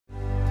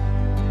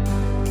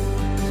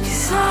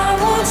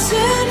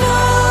to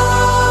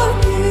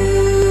know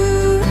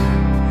you,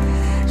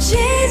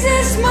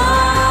 Jesus,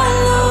 my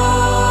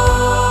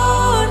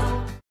Lord.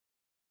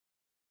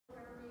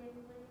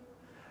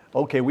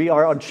 Okay, we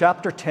are on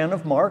chapter 10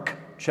 of Mark.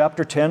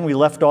 Chapter 10, we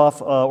left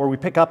off, or we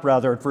pick up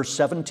rather at verse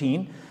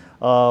 17.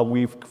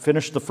 We've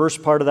finished the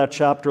first part of that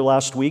chapter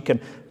last week, and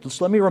just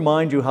let me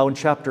remind you how in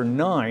chapter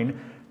 9,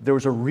 there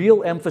was a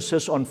real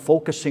emphasis on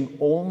focusing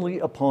only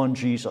upon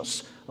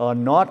Jesus,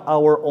 not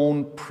our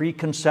own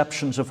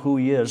preconceptions of who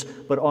he is,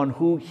 but on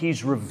who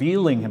he's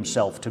revealing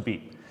himself to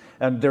be.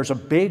 And there's a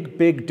big,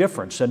 big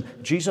difference. And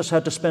Jesus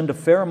had to spend a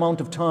fair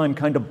amount of time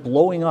kind of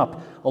blowing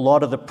up a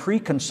lot of the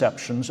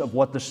preconceptions of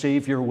what the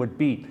Savior would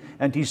be.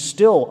 And he's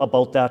still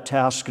about that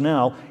task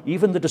now.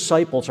 Even the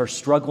disciples are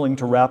struggling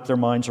to wrap their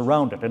minds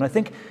around it. And I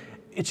think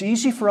it's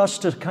easy for us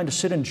to kind of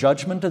sit in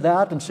judgment of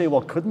that and say,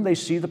 well, couldn't they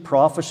see the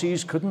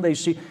prophecies? Couldn't they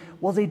see?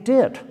 Well, they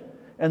did.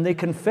 And they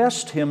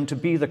confessed him to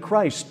be the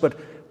Christ. But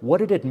what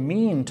did it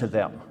mean to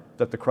them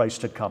that the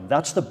Christ had come?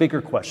 That's the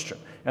bigger question.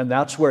 And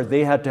that's where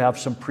they had to have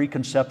some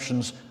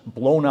preconceptions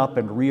blown up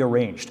and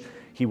rearranged.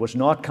 He was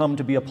not come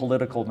to be a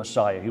political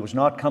Messiah. He was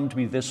not come to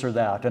be this or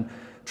that. And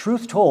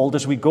truth told,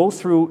 as we go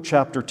through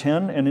chapter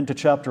 10 and into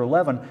chapter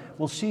 11,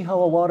 we'll see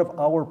how a lot of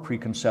our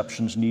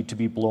preconceptions need to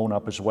be blown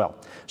up as well.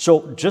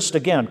 So just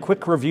again,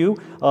 quick review.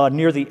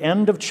 Near the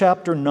end of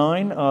chapter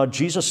 9,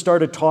 Jesus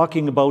started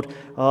talking about,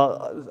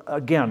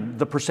 again,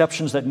 the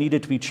perceptions that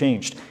needed to be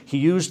changed. He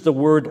used the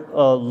word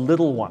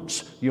little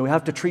ones. You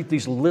have to treat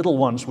these little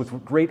ones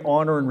with great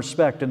honor and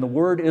respect. And the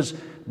word is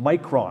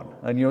micron.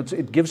 And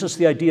it gives us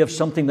the idea of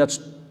something that's,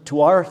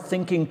 to our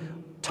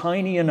thinking,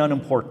 tiny and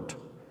unimportant.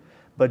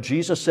 But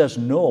Jesus says,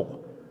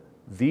 no,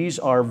 these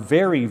are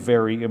very,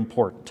 very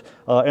important.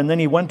 And then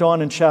he went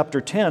on in chapter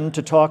 10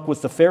 to talk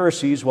with the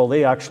Pharisees. Well,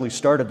 they actually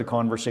started the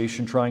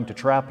conversation trying to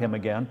trap him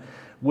again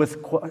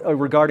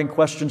regarding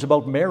questions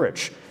about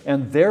marriage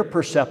and their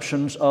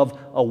perceptions of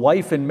a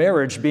wife in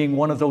marriage being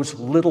one of those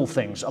little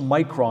things, a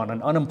micron,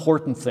 an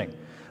unimportant thing.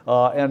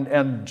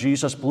 And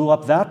Jesus blew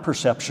up that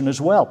perception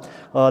as well.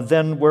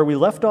 Then where we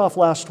left off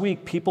last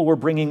week, people were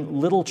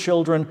bringing little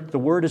children. The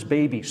word is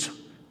babies.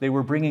 They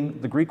were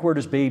bringing, the Greek word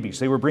is babies.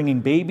 They were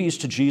bringing babies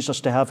to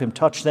Jesus to have him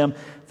touch them.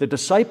 The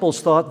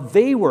disciples thought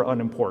they were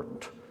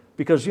unimportant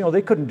because,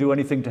 they couldn't do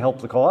anything to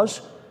help the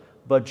cause.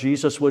 But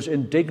Jesus was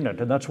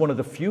indignant, and that's one of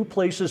the few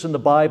places in the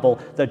Bible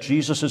that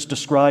Jesus is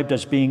described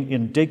as being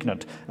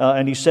indignant.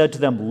 And he said to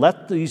them,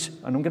 let these,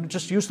 and I'm going to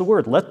just use the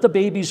word, let the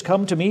babies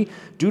come to me.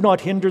 Do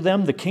not hinder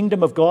them. The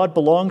kingdom of God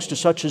belongs to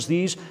such as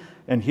these.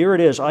 And here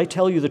it is. I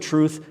tell you the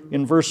truth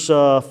in verse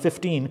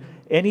 15.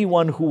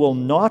 Anyone who will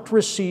not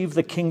receive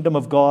the kingdom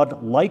of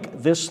God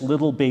like this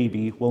little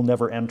baby will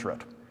never enter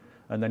it.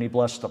 And then he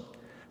blessed them.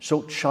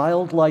 So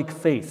childlike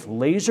faith,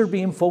 laser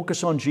beam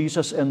focus on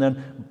Jesus, and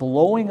then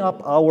blowing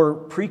up our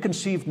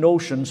preconceived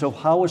notions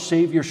of how a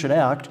Savior should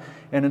act,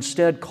 and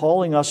instead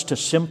calling us to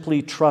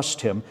simply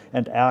trust him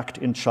and act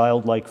in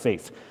childlike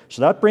faith.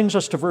 So that brings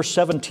us to verse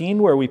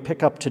 17, where we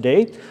pick up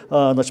today.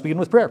 Let's begin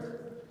with prayer.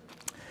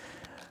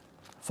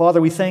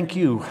 Father, we thank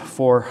you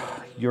for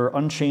your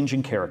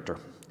unchanging character.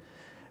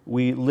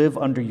 We live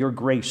under your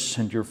grace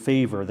and your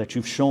favor that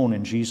you've shown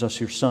in Jesus,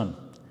 your Son.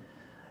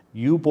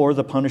 You bore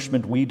the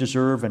punishment we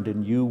deserve, and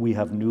in you we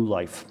have new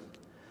life.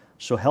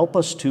 So help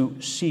us to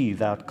see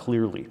that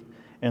clearly,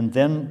 and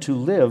then to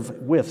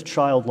live with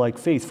childlike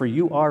faith, for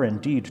you are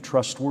indeed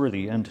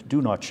trustworthy and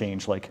do not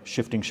change like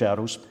shifting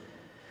shadows.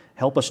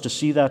 Help us to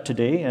see that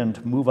today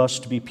and move us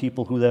to be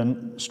people who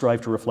then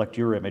strive to reflect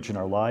your image in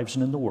our lives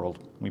and in the world.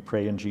 We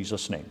pray in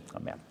Jesus' name.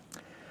 Amen.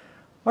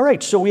 All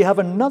right, so we have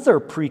another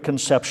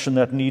preconception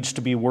that needs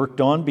to be worked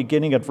on,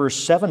 beginning at verse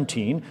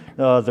 17,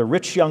 the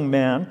rich young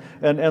man.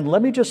 And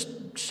let me just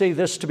say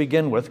this to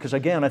begin with, because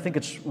again, I think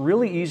it's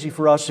really easy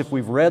for us, if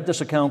we've read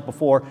this account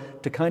before,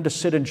 to kind of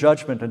sit in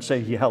judgment and say,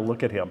 yeah,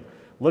 look at him.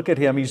 Look at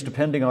him, he's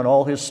depending on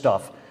all his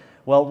stuff.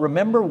 Well,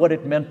 remember what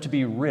it meant to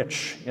be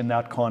rich in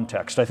that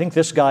context. I think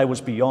this guy was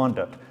beyond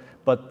it.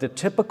 But the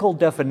typical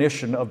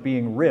definition of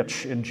being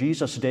rich in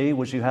Jesus' day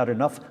was you had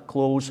enough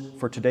clothes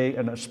for today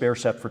and a spare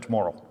set for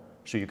tomorrow,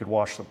 so you could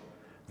wash them.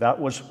 That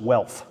was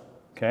wealth,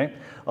 okay?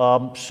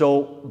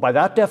 So by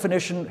that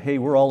definition, hey,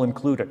 we're all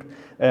included.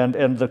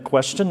 And the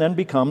question then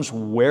becomes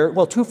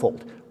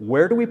twofold.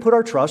 Where do we put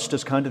our trust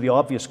is kind of the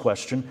obvious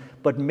question,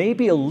 but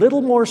maybe a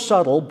little more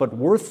subtle, but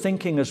worth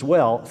thinking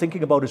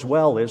about as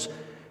well is,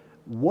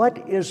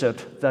 what is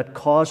it that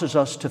causes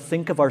us to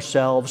think of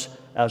ourselves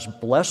as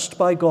blessed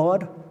by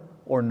God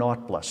or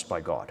not blessed by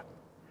God?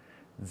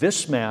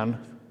 This man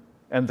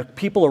and the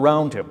people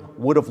around him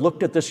would have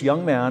looked at this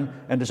young man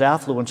and his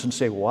affluence and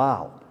say,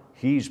 wow,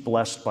 he's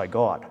blessed by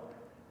God.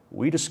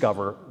 We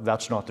discover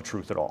that's not the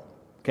truth at all.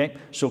 Okay,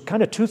 so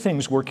kind of two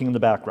things working in the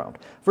background.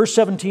 Verse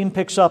 17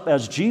 picks up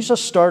as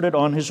Jesus started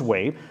on his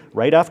way,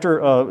 right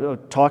after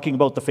talking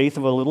about the faith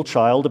of a little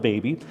child, a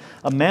baby,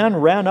 a man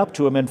ran up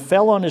to him and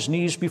fell on his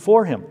knees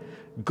before him.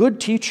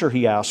 Good teacher,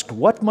 he asked,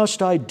 what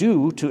must I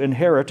do to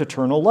inherit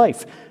eternal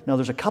life? Now,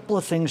 there's a couple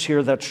of things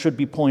here that should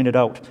be pointed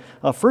out.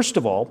 First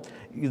of all,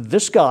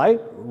 this guy,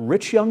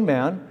 rich young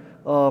man,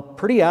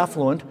 pretty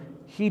affluent,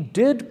 he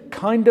did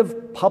kind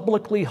of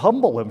publicly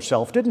humble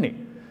himself, didn't he?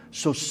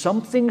 So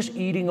something's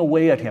eating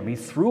away at him. He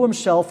threw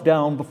himself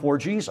down before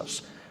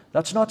Jesus.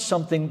 That's not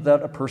something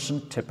that a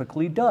person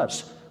typically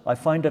does. I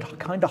find it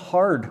kind of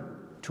hard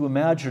to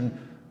imagine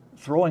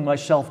throwing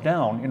myself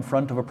down in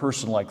front of a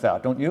person like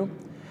that, don't you?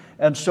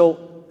 And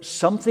so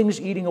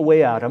something's eating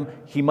away at him.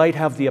 He might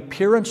have the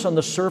appearance on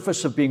the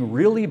surface of being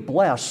really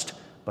blessed,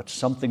 but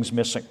something's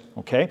missing,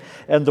 okay?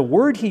 And the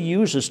word he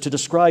uses to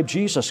describe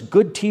Jesus,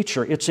 good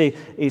teacher, it's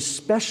a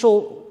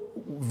special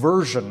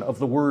version of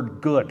the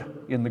word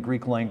good in the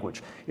Greek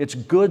language. It's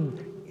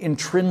good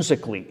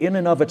intrinsically, in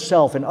and of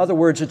itself. In other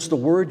words, it's the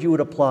word you would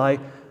apply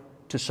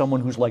to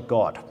someone who's like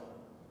God,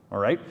 all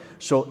right?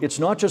 So it's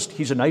not just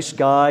he's a nice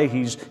guy,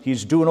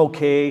 he's doing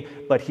okay,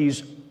 but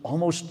he's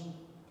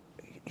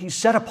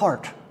set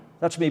apart.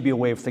 That's maybe a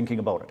way of thinking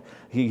about it.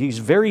 He's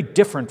very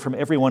different from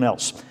everyone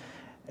else.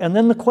 And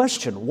then the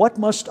question, what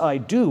must I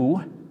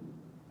do,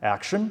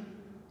 action,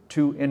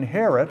 to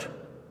inherit?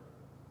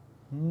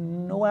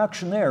 No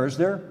action there, is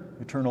there?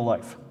 Eternal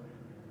life.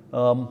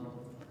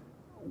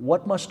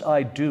 What must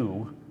I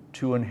do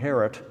to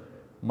inherit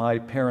my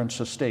parents'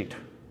 estate?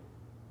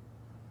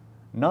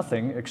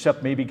 Nothing,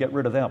 except maybe get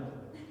rid of them.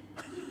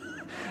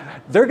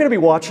 They're going to be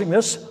watching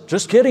this.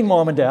 Just kidding,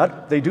 Mom and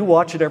Dad. They do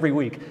watch it every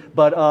week.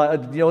 But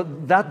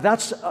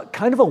that's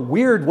kind of a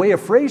weird way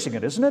of phrasing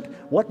it, isn't it?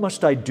 What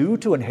must I do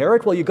to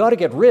inherit? Well, you got to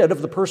get rid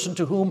of the person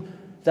to whom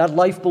that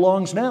life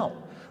belongs now.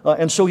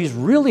 And so he's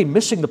really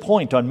missing the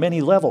point on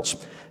many levels.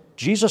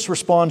 Jesus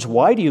responds,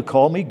 "Why do you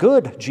call me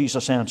good?"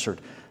 Jesus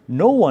answered.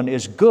 "No one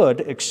is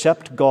good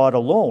except God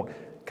alone."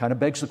 Kind of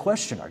begs the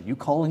question, are you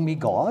calling me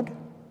God?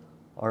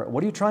 Or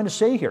what are you trying to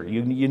say here?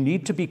 You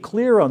need to be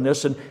clear on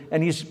this.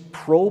 And he's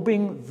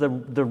probing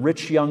the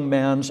rich young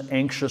man's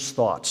anxious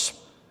thoughts.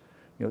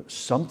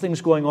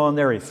 Something's going on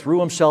there. He threw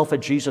himself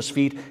at Jesus'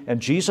 feet, and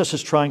Jesus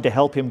is trying to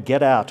help him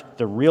get at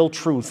the real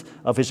truth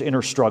of his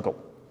inner struggle.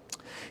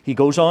 He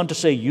goes on to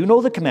say, "You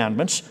know the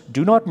commandments.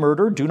 Do not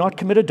murder, do not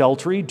commit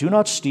adultery, do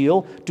not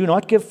steal, do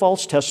not give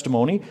false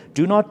testimony,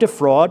 do not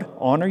defraud,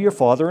 honor your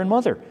father and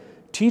mother."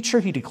 "Teacher,"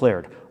 he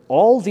declared,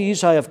 "all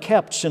these I have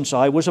kept since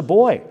I was a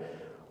boy.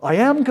 I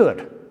am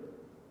good."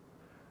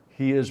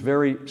 He is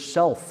very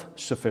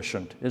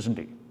self-sufficient, isn't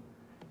he?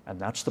 And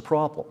that's the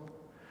problem.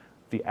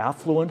 The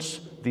affluence,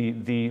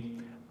 the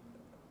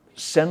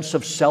sense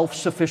of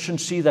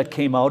self-sufficiency that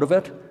came out of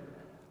it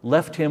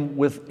left him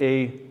with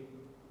a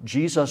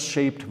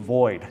Jesus-shaped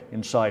void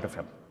inside of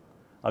him,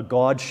 a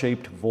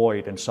God-shaped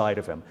void inside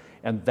of him.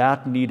 And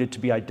that needed to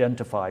be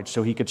identified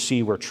so he could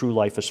see where true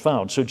life is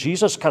found. So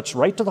Jesus cuts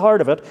right to the heart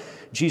of it.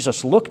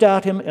 Jesus looked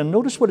at him, and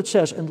notice what it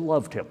says, and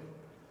loved him.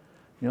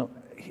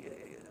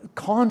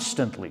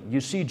 Constantly,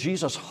 you see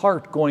Jesus'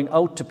 heart going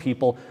out to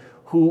people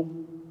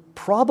who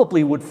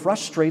probably would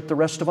frustrate the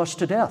rest of us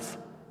to death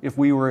if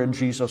we were in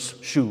Jesus'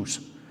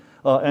 shoes.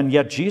 And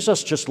yet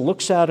Jesus just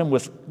looks at him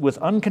with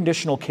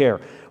unconditional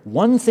care.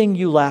 "One thing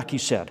you lack," he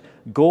said.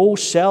 "Go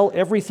sell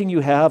everything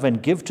you have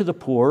and give to the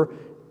poor,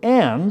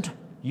 and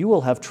you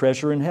will have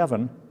treasure in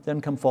heaven.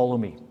 Then come follow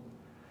me."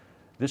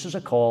 This is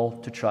a call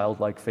to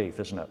childlike faith,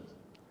 isn't it?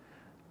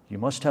 You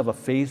must have a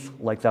faith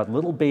like that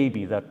little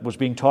baby that was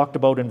being talked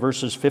about in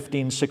verses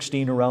 15,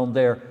 16, around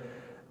there,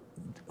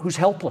 who's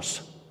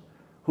helpless,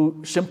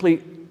 who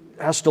simply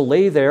has to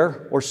lay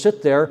there or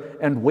sit there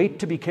and wait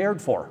to be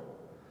cared for,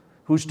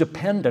 who's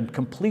dependent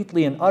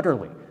completely and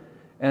utterly.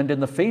 And in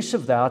the face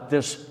of that,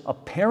 this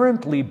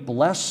apparently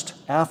blessed,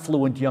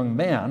 affluent young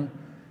man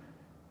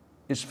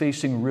is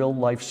facing real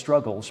life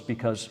struggles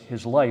because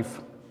his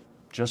life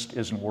just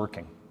isn't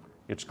working.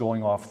 It's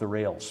going off the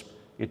rails.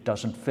 It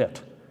doesn't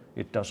fit.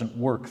 It doesn't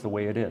work the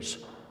way it is.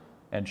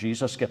 And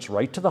Jesus gets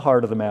right to the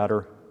heart of the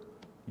matter.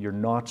 You're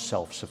not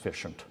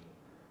self-sufficient.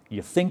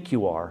 You think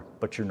you are,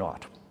 but you're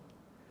not.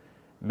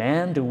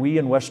 Man, do we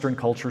in Western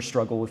culture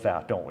struggle with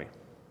that, don't we?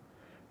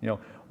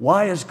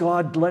 Why is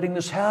God letting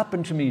this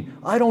happen to me?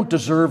 I don't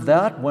deserve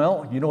that.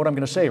 Well, you know what I'm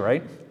going to say,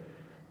 right?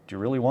 Do you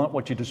really want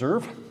what you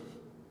deserve?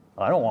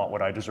 I don't want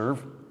what I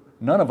deserve.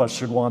 None of us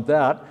should want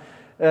that.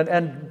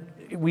 And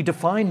we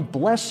define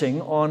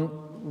blessing on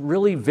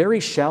really very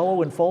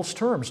shallow and false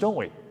terms, don't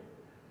we?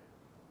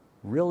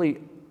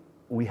 Really,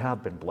 we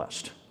have been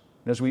blessed.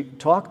 And as we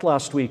talked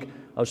last week,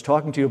 I was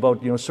talking to you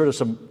about sort of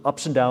some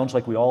ups and downs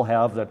like we all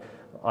have, that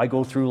I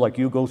go through, like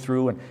you go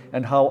through,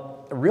 and how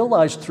I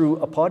realized through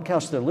a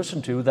podcast that I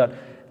listened to that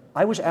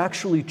I was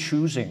actually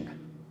choosing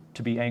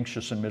to be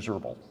anxious and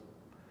miserable.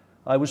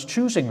 I was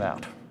choosing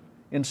that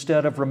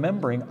instead of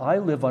remembering I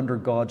live under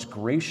God's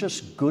gracious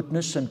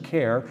goodness and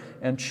care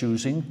and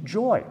choosing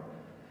joy.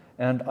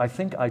 And I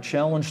think I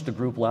challenged the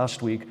group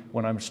last week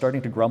when I'm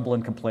starting to grumble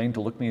and complain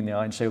to look me in the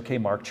eye and say, "Okay,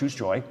 Mark, choose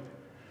joy."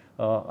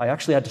 I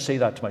actually had to say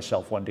that to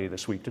myself one day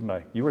this week, didn't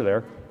I? You were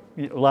there.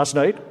 Last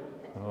night?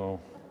 Oh.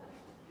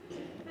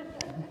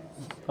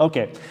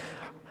 Okay.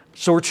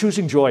 So we're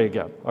choosing joy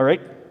again, all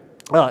right?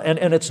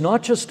 And it's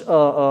not just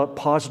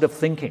positive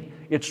thinking.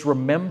 It's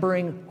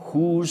remembering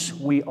whose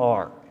we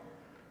are.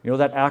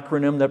 That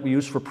acronym that we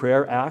use for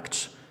prayer,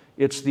 ACTS,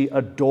 It's the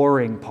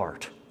adoring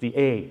part, the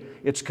A.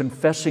 It's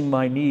confessing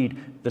my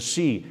need, the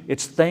C.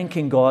 It's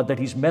thanking God that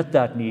He's met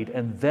that need,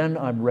 and then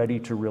I'm ready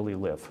to really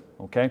live.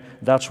 Okay?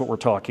 That's what we're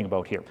talking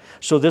about here.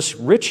 So this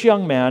rich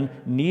young man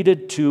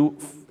needed to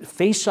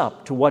face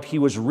up to what he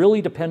was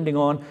really depending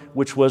on,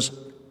 which was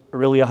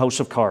really a house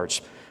of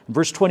cards. In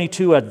verse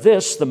 22, at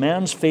this, the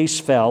man's face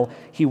fell.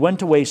 He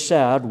went away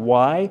sad.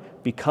 Why?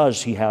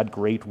 Because he had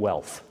great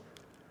wealth.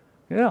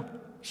 Yeah,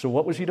 so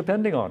what was he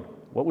depending on?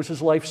 What was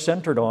his life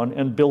centered on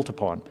and built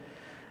upon?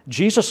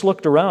 Jesus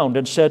looked around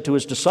and said to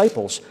his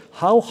disciples,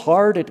 how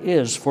hard it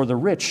is for the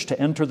rich to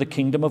enter the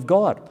kingdom of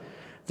God.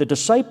 The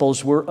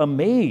disciples were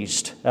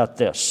amazed at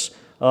this.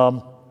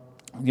 The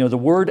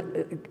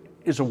word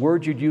is a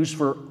word you'd use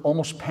for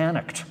almost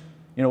panicked.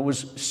 It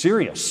was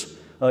serious.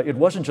 It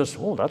wasn't just,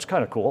 oh, that's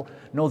kind of cool.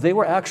 No, they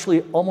were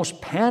actually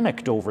almost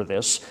panicked over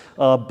this.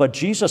 But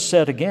Jesus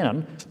said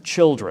again,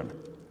 children.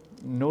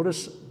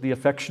 Notice the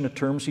affectionate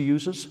terms he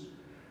uses.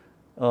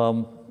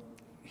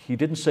 He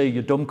didn't say,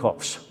 you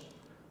dummkopfs.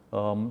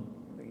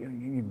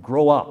 You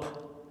grow up.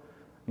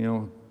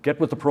 Get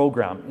with the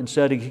program.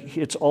 Instead,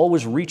 it's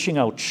always reaching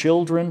out.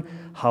 Children,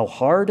 how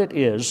hard it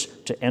is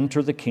to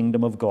enter the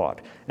kingdom of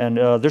God. And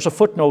there's a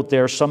footnote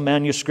there. Some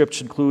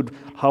manuscripts include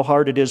how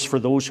hard it is for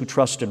those who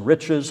trust in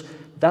riches.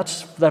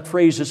 That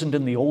phrase isn't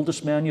in the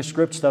oldest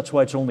manuscripts. That's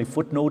why it's only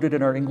footnoted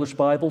in our English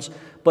Bibles.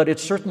 But it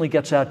certainly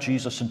gets at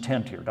Jesus'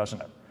 intent here,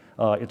 doesn't it?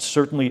 It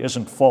certainly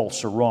isn't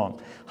false or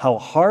wrong. How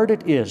hard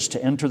it is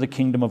to enter the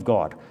kingdom of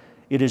God.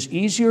 It is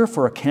easier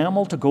for a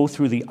camel to go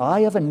through the eye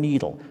of a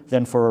needle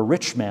than for a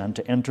rich man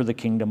to enter the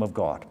kingdom of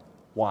God.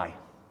 Why?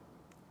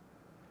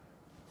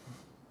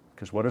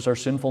 Because what does our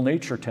sinful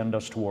nature tend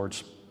us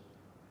towards?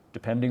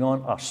 Depending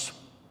on us,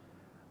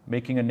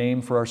 making a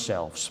name for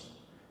ourselves,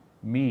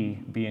 me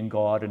being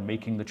God and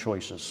making the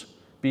choices,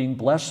 being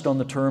blessed on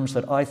the terms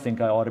that I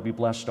think I ought to be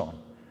blessed on.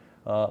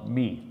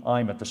 Me,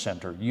 I'm at the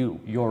center.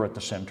 You're at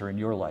the center in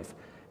your life.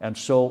 And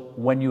so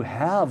when you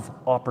have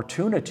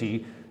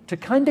opportunity to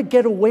kind of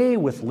get away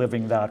with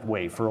living that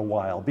way for a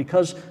while,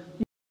 because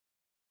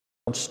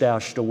you're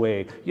stashed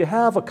away, you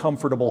have a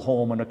comfortable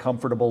home and a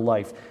comfortable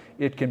life,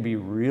 it can be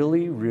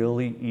really,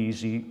 really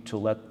easy to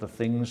let the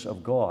things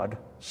of God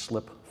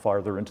slip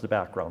farther into the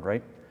background,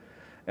 right?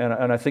 And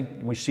I think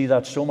we see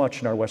that so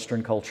much in our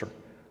Western culture.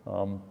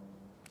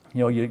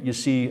 You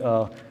see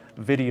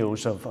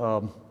videos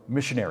of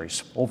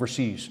missionaries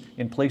overseas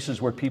in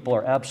places where people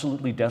are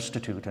absolutely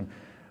destitute. And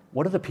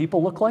what do the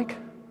people look like?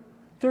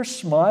 They're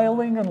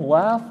smiling and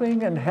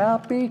laughing and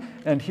happy.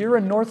 And here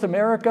in North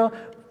America,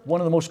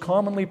 one of the most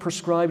commonly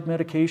prescribed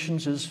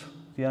medications is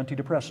the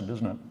antidepressant,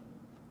 isn't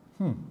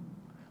it?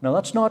 Now,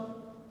 that's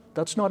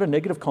not a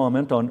negative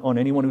comment on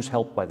anyone who's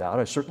helped by that.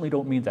 I certainly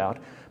don't mean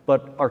that.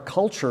 But our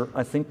culture,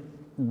 I think,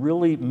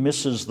 really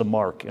misses the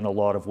mark in a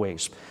lot of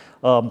ways.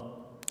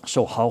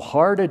 So how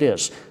hard it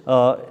is.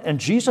 And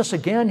Jesus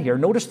again here,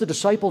 notice the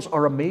disciples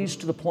are amazed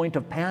to the point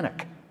of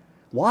panic.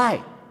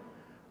 Why?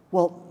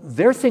 Well,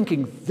 they're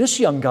thinking this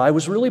young guy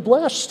was really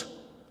blessed.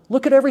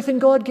 Look at everything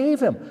God gave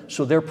him.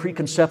 So their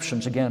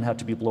preconceptions again had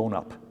to be blown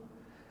up.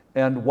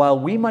 And while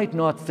we might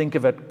not think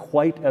of it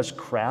quite as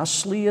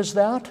crassly as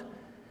that,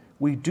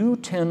 we do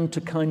tend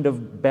to kind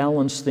of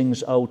balance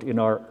things out in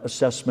our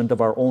assessment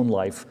of our own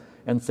life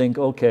and think,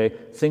 okay,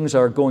 things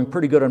are going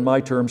pretty good on my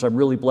terms. I'm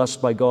really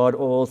blessed by God.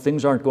 Oh,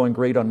 things aren't going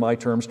great on my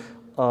terms.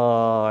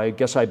 I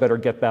guess I better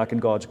get back in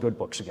God's good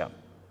books again.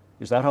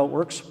 Is that how it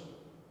works?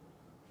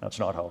 That's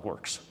not how it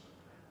works.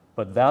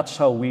 But that's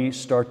how we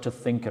start to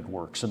think it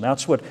works. And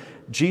that's what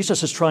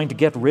Jesus is trying to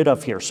get rid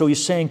of here. So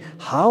he's saying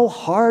how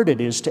hard it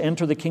is to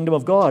enter the kingdom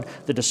of God.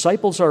 The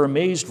disciples are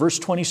amazed. Verse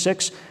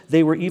 26,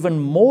 they were even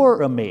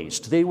more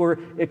amazed. They were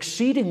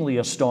exceedingly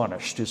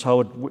astonished, is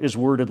how it is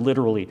worded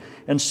literally,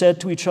 and said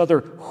to each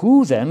other,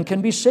 who then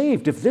can be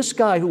saved? If this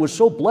guy who was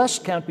so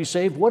blessed can't be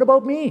saved, what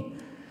about me?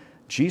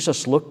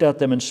 Jesus looked at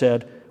them and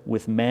said,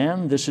 with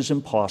man this is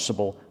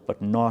impossible,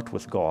 but not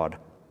with God.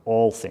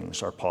 All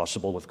things are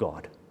possible with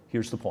God.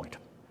 Here's the point.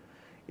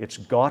 It's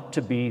got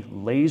to be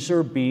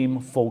laser beam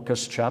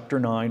focused, chapter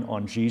 9,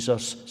 on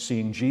Jesus,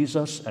 seeing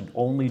Jesus and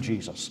only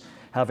Jesus,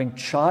 having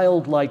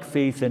childlike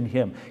faith in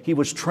Him. He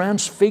was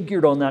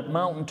transfigured on that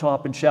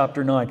mountaintop in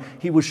chapter 9.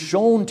 He was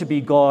shown to be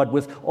God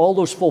with all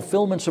those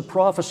fulfillments of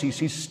prophecies.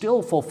 He's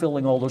still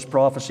fulfilling all those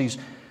prophecies.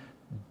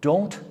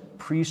 Don't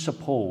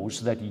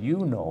presuppose that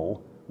you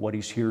know what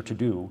He's here to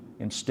do.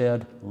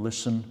 Instead,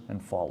 listen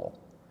and follow.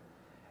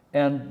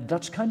 And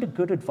that's kind of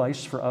good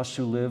advice for us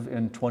who live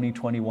in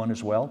 2021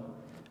 as well.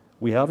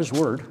 We have His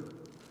Word.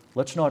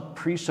 Let's not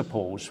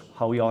presuppose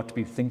how we ought to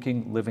be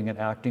thinking, living, and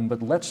acting,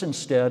 but let's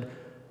instead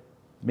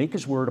make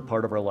His Word a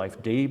part of our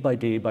life day by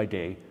day by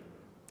day.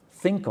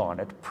 Think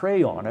on it,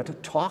 pray on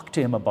it, talk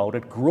to Him about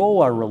it, grow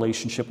our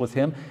relationship with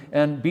Him,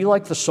 and be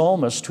like the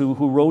psalmist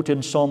who wrote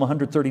in Psalm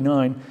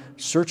 139,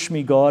 search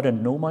me, God,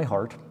 and know my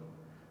heart.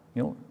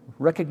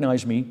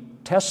 Recognize me,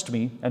 test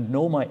me, and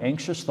know my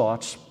anxious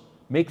thoughts.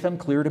 Make them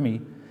clear to me.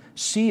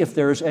 See if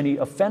there's any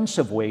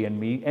offensive way in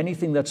me,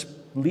 anything that's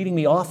leading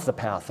me off the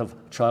path of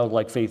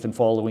childlike faith and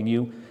following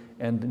you,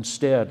 and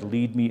instead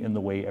lead me in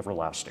the way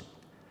everlasting.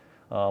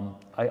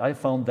 I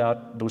found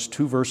those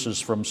two verses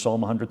from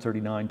Psalm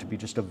 139 to be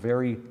just a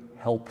very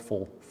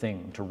helpful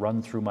thing to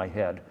run through my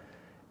head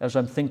as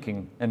I'm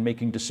thinking and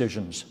making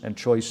decisions and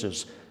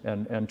choices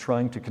and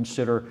trying to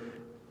consider,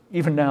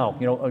 even now,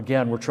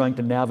 again, we're trying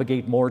to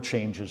navigate more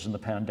changes in the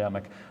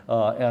pandemic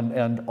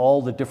and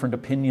all the different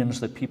opinions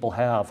that people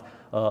have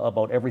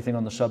about everything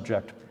on the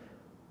subject.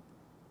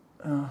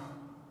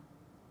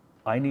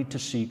 I need to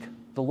seek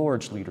the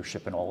Lord's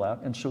leadership in all that,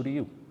 and so do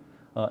you,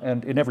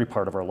 and in every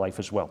part of our life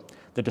as well.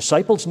 The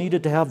disciples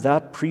needed to have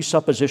that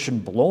presupposition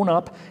blown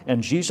up,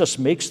 and Jesus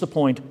makes the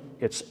point,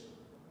 it's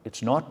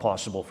not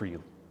possible for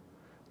you,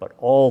 but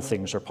all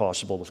things are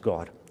possible with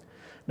God.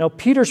 Now,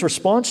 Peter's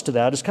response to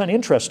that is kind of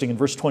interesting in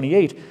verse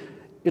 28.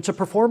 It's a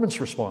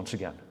performance response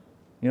again.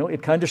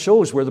 It kind of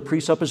shows where the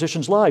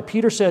presuppositions lie.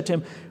 Peter said to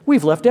him,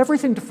 "We've left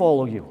everything to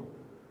follow you."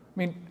 I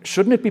mean,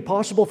 shouldn't it be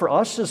possible for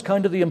us, is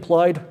kind of the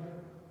implied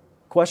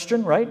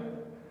question, right?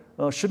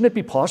 Shouldn't it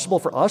be possible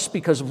for us?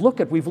 Because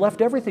we've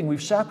left everything.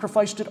 We've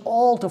sacrificed it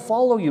all to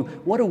follow you.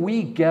 What do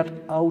we get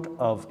out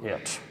of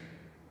it?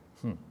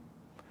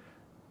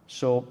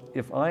 So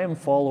if I am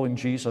following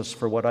Jesus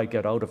for what I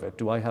get out of it,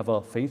 do I have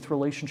a faith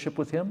relationship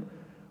with him,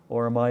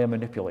 or am I a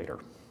manipulator?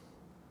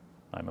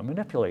 I'm a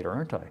manipulator,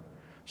 aren't I?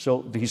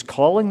 So he's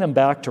calling them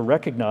back to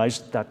recognize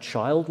that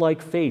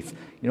childlike faith.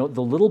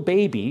 The little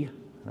baby,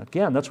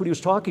 again, that's what he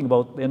was talking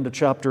about end of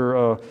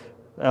chapter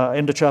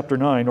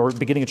 9, or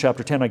beginning of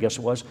chapter 10, I guess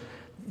it was.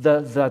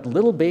 That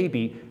little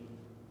baby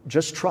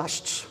just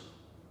trusts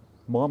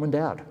mom and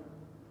dad.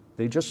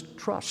 They just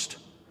trust.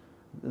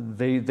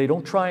 They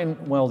don't try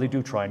and, well, they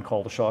do try and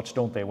call the shots,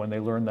 don't they? When they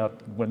learn that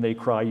when they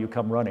cry, you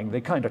come running.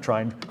 They kind of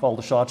try and call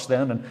the shots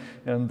then,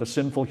 and the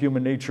sinful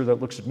human nature that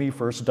looks at me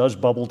first does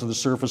bubble to the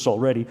surface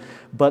already.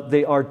 But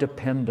they are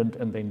dependent,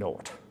 and they know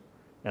it.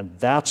 And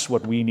that's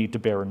what we need to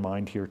bear in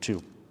mind here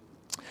too.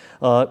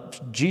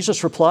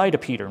 Jesus replied to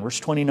Peter in verse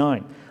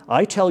 29,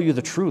 "I tell you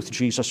the truth,"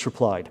 Jesus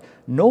replied.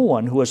 "No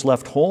one who has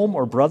left home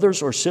or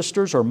brothers or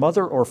sisters or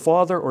mother or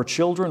father or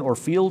children or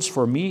fields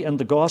for me and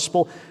the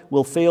gospel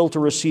will fail to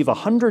receive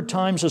 100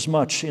 times as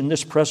much in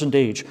this present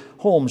age,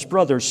 homes,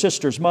 brothers,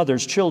 sisters,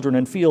 mothers, children,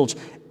 and fields,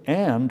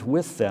 and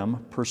with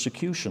them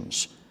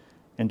persecutions,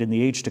 and in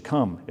the age to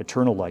come,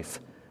 eternal life.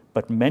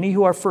 But many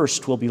who are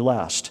first will be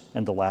last,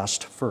 and the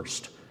last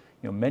first."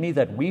 Many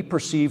that we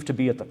perceive to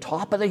be at the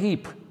top of the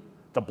heap,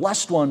 the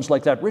blessed ones,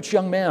 like that rich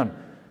young man,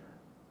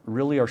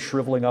 really are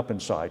shriveling up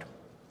inside.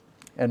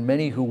 And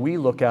many who we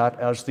look at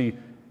as the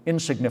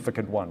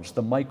insignificant ones,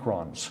 the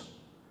microns,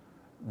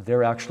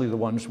 they're actually the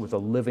ones with a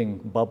living,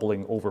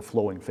 bubbling,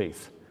 overflowing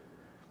faith.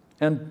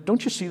 And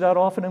don't you see that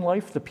often in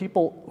life? The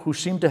people who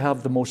seem to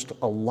have the most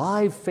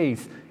alive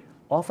faith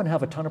often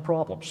have a ton of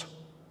problems.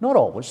 Not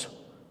always.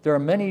 There are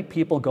many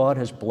people God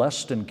has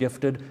blessed and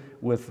gifted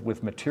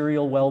with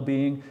material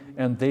well-being,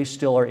 and they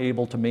still are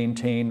able to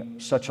maintain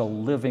such a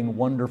living,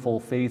 wonderful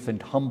faith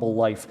and humble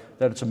life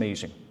that it's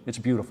amazing. It's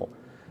beautiful.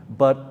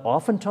 But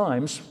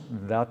oftentimes,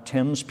 that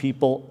tends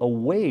people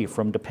away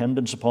from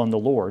dependence upon the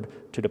Lord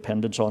to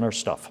dependence on our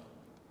stuff.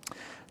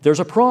 There's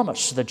a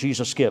promise that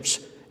Jesus gives,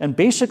 and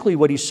basically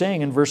what he's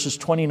saying in verses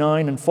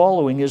 29 and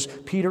following is,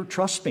 Peter,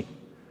 trust me.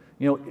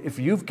 If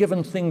you've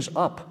given things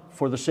up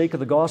for the sake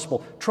of the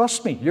gospel,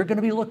 trust me, you're going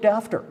to be looked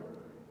after.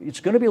 It's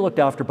going to be looked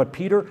after, but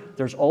Peter,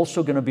 there's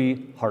also going to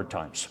be hard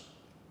times,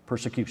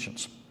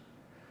 persecutions.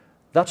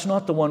 That's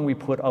not the one we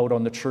put out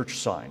on the church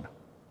sign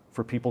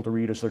for people to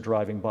read as they're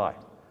driving by.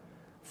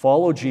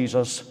 Follow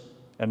Jesus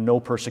and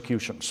no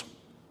persecutions.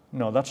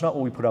 No, that's not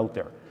what we put out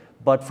there.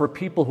 But for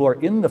people who are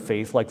in the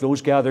faith, like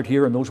those gathered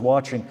here and those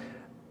watching,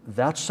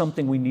 that's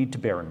something we need to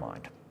bear in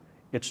mind.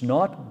 It's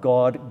not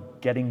God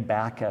getting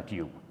back at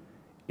you.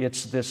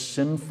 It's this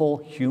sinful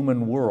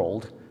human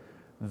world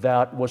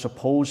that was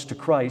opposed to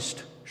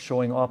Christ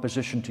showing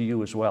opposition to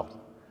you as well.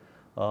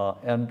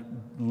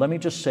 And let me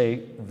just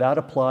say, that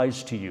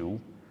applies to you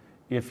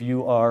if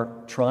you are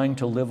trying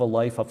to live a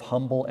life of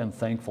humble and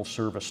thankful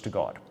service to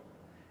God.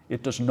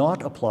 It does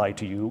not apply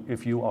to you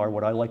if you are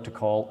what I like to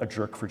call a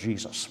jerk for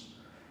Jesus,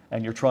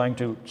 and you're trying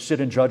to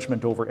sit in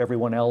judgment over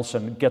everyone else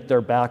and get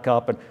their back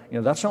up.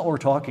 And that's not what we're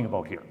talking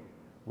about here.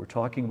 We're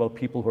talking about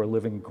people who are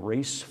living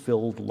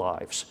grace-filled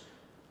lives.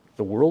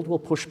 The world will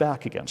push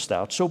back against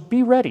that, so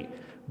be ready.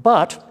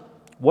 But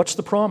what's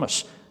the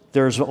promise?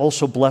 There's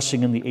also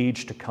blessing in the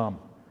age to come.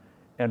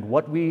 And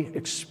what we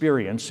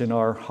experience in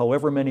our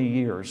however many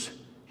years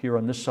here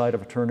on this side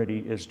of eternity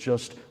is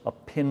just a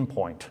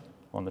pinpoint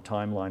on the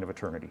timeline of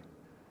eternity.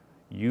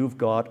 You've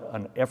got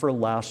an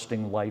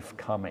everlasting life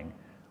coming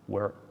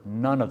where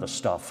none of the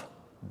stuff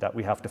that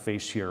we have to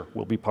face here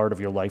will be part of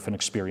your life and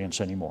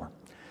experience anymore.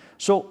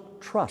 So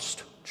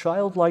trust,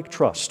 childlike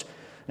trust.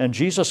 And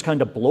Jesus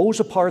kind of blows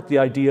apart the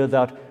idea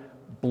that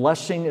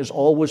blessing is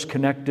always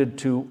connected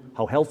to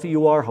how healthy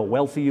you are, how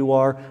wealthy you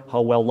are,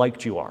 how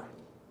well-liked you are.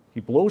 He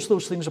blows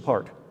those things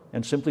apart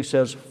and simply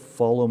says,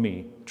 follow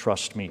me,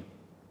 trust me.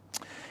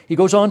 He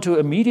goes on to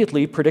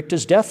immediately predict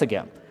his death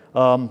again.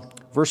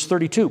 Verse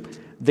 32,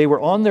 They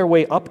were on their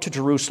way up to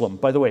Jerusalem.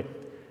 By the way,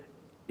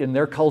 in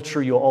their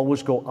culture, you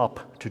always go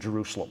up to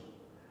Jerusalem.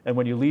 And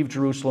when you leave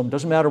Jerusalem,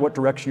 doesn't matter what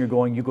direction you're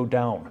going, you go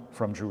down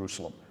from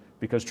Jerusalem,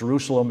 because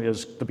Jerusalem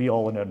is the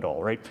be-all and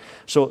end-all, right?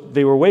 So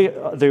they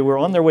were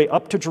on their way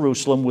up to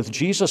Jerusalem with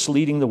Jesus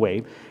leading the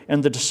way,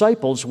 and the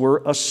disciples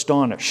were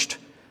astonished.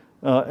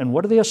 And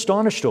what are they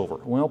astonished over?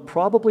 Well,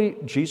 probably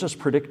Jesus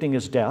predicting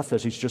his death,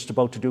 as he's just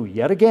about to do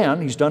yet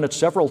again. He's done it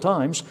several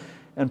times,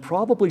 and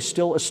probably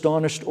still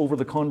astonished over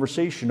the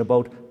conversation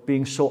about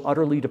being so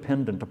utterly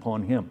dependent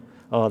upon him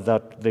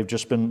that they've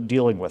just been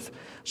dealing with.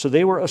 So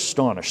they were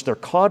astonished. They're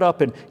caught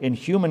up in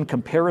human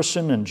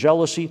comparison and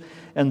jealousy,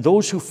 and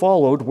those who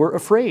followed were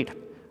afraid.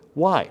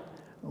 Why?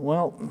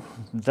 Well,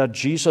 that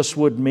Jesus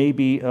would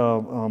maybe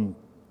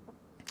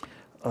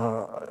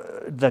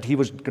that he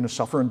was going to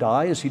suffer and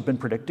die as he'd been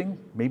predicting.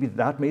 Maybe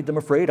that made them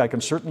afraid. I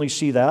can certainly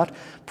see that.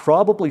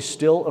 Probably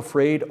still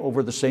afraid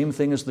over the same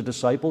thing as the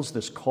disciples,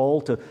 this call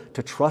to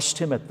trust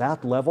him at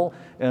that level.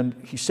 And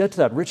he said to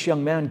that rich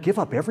young man, give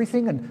up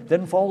everything and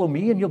then follow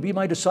me and you'll be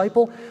my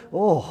disciple.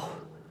 Oh,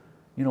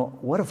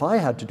 what if I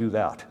had to do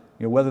that?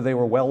 Whether they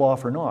were well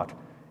off or not.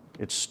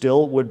 It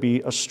still would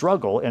be a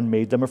struggle and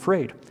made them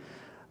afraid.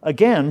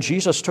 Again,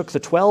 Jesus took the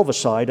 12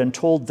 aside and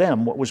told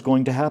them what was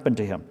going to happen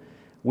to him.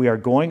 We are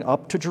going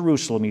up to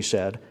Jerusalem, he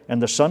said,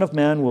 and the Son of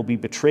Man will be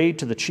betrayed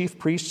to the chief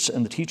priests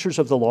and the teachers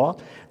of the law.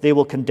 They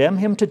will condemn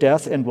him to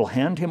death and will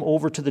hand him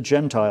over to the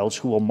Gentiles,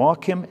 who will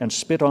mock him and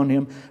spit on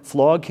him,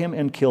 flog him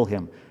and kill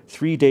him.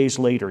 3 days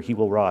later he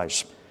will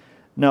rise.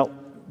 Now,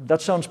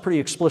 that sounds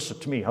pretty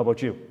explicit to me. How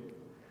about you?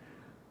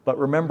 But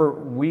remember,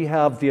 we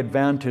have the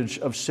advantage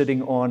of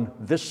sitting on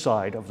this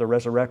side of the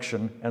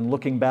resurrection and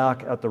looking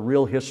back at the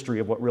real history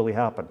of what really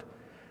happened.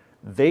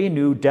 They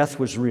knew death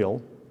was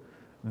real.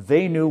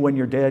 They knew when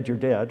you're dead, you're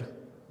dead.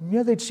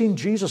 Yeah, they'd seen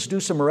Jesus do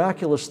some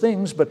miraculous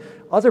things, but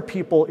other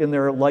people in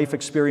their life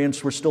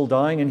experience were still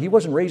dying, and he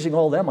wasn't raising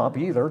all them up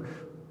either.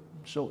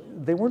 So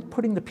they weren't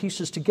putting the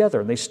pieces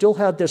together, and they still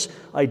had this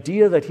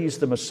idea that he's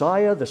the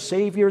Messiah, the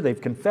Savior. They've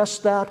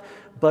confessed that,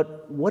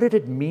 but what did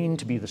it mean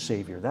to be the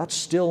Savior? That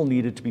still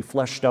needed to be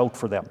fleshed out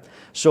for them.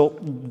 So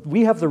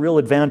we have the real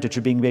advantage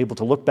of being able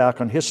to look back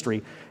on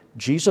history.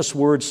 Jesus'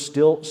 words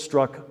still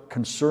struck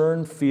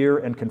concern, fear,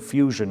 and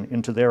confusion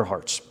into their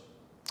hearts.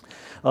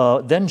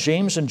 Then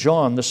James and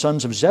John, the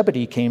sons of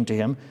Zebedee, came to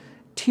him.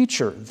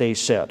 Teacher, they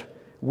said,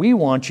 we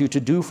want you to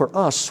do for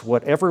us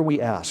whatever we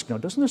ask. Now,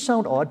 doesn't this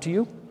sound odd to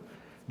you?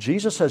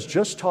 Jesus has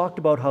just talked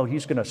about how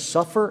he's going to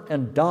suffer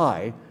and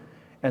die,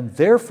 and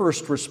their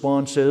first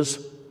response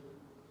is,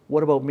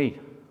 what about me?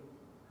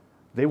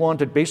 They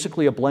wanted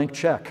basically a blank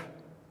check.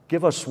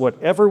 Give us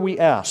whatever we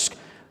ask.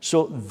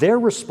 So their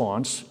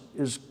response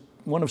is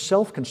one of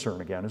self-concern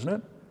again, isn't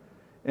it?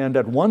 And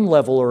at one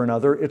level or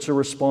another, it's a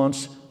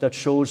response that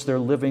shows they're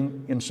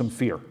living in some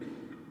fear.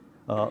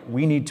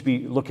 We need to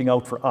be looking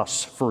out for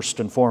us first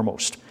and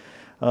foremost.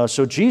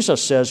 So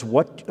Jesus says,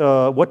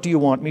 what do you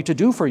want me to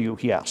do for you?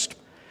 He asked.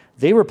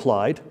 They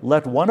replied,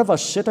 let one of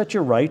us sit at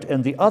your right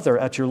and the other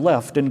at your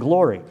left in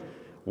glory.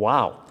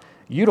 Wow.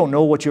 You don't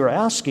know what you're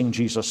asking,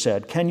 Jesus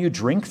said. Can you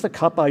drink the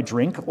cup I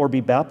drink or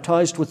be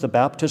baptized with the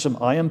baptism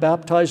I am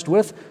baptized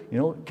with?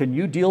 Can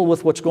you deal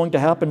with what's going to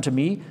happen to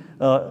me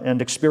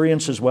and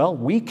experience as well?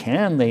 We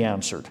can, they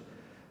answered.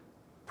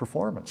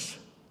 Performance.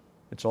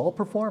 It's all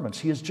performance.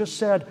 He has just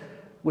said,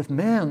 with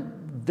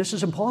man, this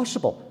is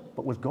impossible,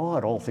 but with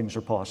God, all things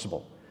are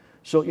possible.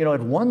 So,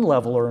 at one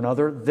level or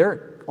another,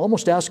 they're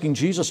almost asking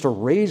Jesus to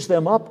raise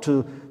them up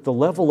to the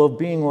level of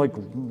being like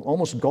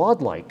almost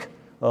godlike.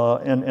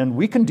 And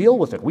we can deal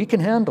with it. We can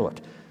handle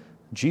it.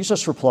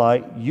 Jesus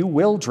replied, you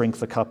will drink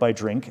the cup I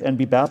drink and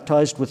be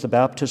baptized with the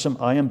baptism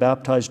I am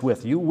baptized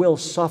with. You will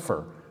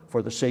suffer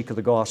for the sake of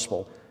the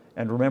gospel.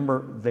 And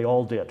remember, they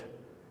all did.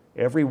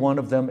 Every one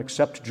of them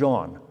except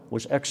John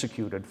was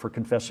executed for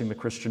confessing the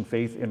Christian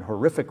faith in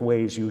horrific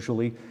ways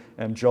usually,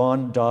 and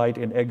John died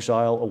in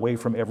exile away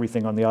from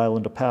everything on the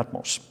island of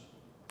Patmos,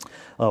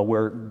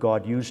 where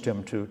God used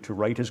him to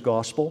write his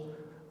gospel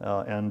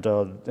and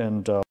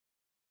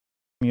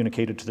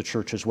communicated to the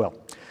church as well.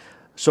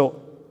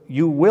 So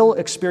you will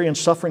experience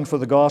suffering for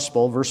the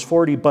gospel. Verse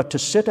 40, but to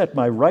sit at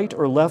my right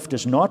or left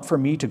is not for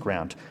me to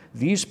grant.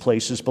 These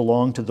places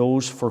belong to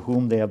those for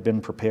whom they have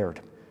been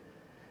prepared.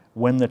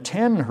 When the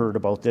 10 heard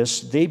about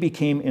this, they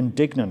became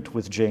indignant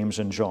with James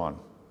and John.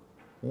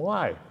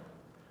 Why?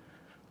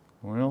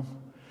 Well,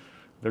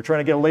 they're trying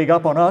to get a leg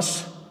up on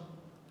us.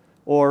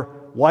 Or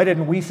why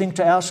didn't we think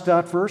to ask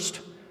that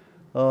first?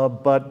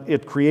 But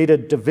it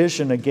created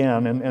division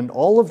again, and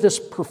all of this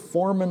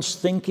performance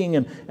thinking,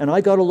 and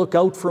I got to look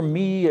out for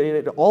me,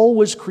 it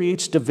always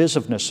creates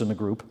divisiveness in the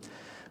group.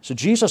 So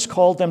Jesus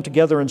called them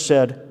together and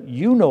said,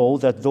 you know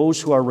that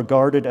those who are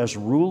regarded as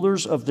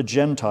rulers of the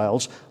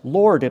Gentiles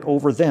lord it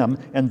over them,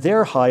 and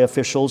their high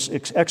officials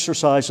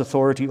exercise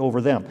authority over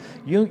them.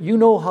 You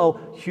know how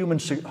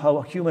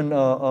human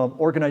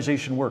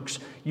organization works.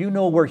 You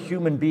know where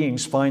human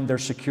beings find their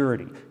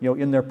security,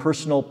 in their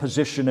personal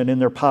position and in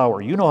their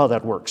power. You know how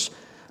that works.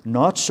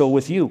 Not so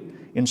with you.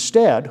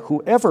 Instead,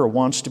 whoever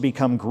wants to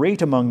become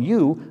great among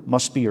you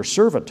must be your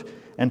servant,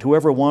 and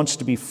whoever wants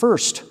to be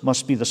first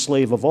must be the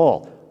slave of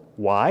all.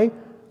 Why?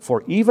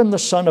 For even the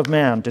Son of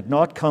Man did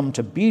not come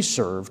to be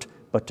served,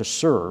 but to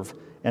serve,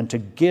 and to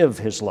give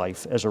his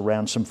life as a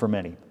ransom for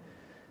many.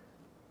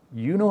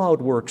 You know how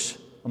it works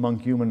among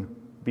human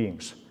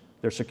beings.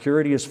 Their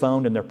security is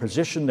found in their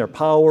position, their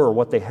power, or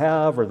what they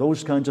have, or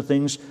those kinds of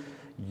things.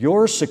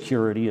 Your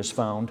security is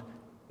found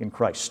in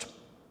Christ,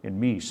 in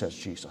me, says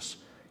Jesus.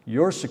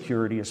 Your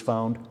security is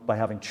found by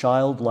having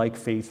childlike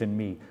faith in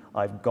me.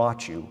 I've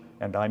got you,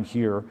 and I'm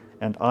here,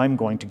 and I'm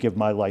going to give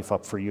my life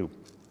up for you.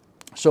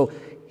 So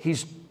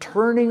he's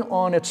turning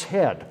on its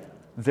head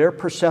their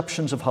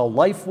perceptions of how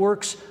life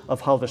works,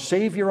 of how the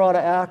Savior ought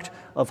to act,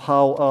 of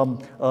how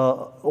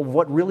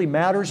what really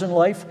matters in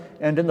life.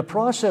 And in the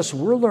process,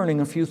 we're learning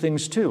a few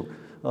things too.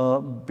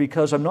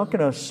 Because I'm not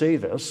going to say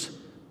this,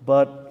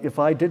 but if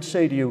I did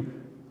say to you,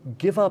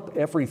 give up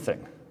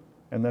everything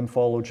and then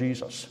follow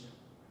Jesus,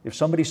 if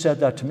somebody said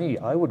that to me,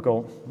 I would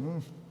go,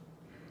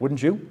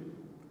 wouldn't you?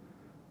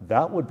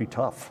 That would be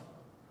tough.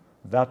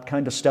 That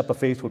kind of step of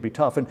faith would be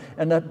tough.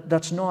 And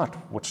that's not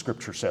what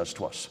Scripture says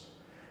to us.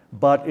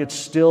 But it's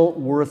still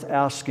worth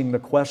asking the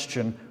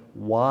question,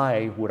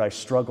 why would I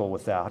struggle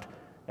with that?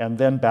 And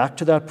then back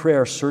to that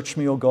prayer, search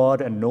me, O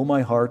God, and know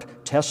my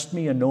heart. Test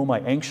me and know my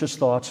anxious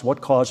thoughts, what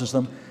causes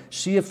them.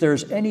 See if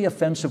there's any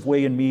offensive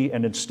way in me,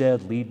 and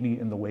instead lead me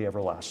in the way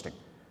everlasting.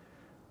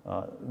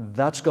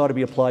 That's got to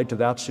be applied to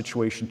that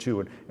situation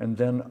too. And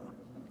then,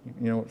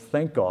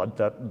 thank God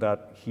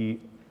that He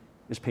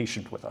is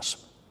patient with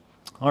us.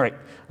 All right,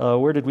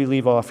 where did we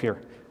leave off here?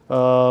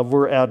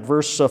 We're at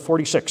verse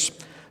 46.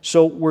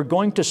 So we're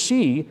going to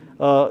see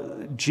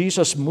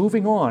Jesus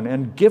moving on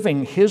and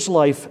giving his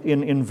life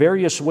in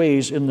various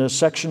ways in the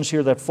sections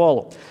here that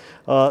follow.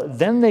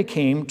 Then they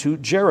came to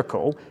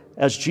Jericho.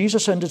 As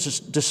Jesus and his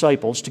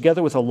disciples,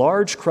 together with a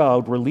large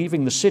crowd, were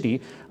leaving the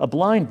city, a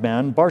blind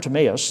man,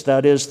 Bartimaeus,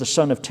 that is, the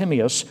son of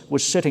Timaeus,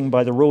 was sitting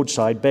by the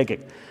roadside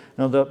begging.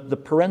 Now, the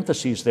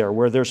parentheses there,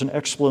 where there's an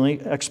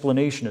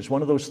explanation, is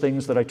one of those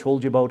things that I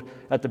told you about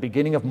at the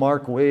beginning of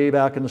Mark, way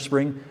back in the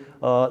spring,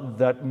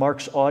 that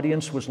Mark's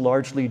audience was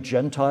largely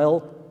Gentile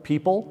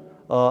people,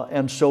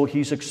 and so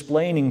he's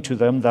explaining to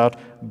them that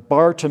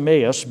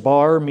Bartimaeus,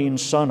 Bar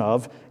means son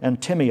of,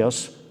 and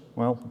Timaeus,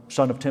 well,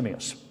 son of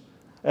Timaeus.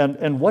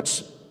 And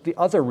what's the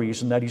other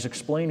reason that he's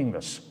explaining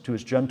this to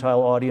his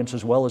Gentile audience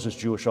as well as his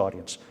Jewish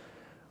audience?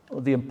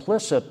 Well, the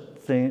implicit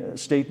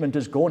statement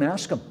is, go and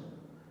ask him.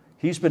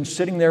 He's been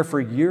sitting there for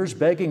years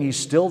begging. He's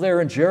still there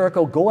in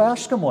Jericho. Go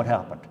ask him what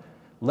happened.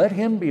 Let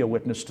him be a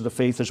witness to the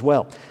faith as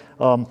well.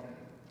 All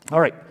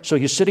right, so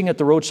he's sitting at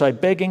the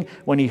roadside begging.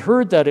 When he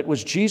heard that it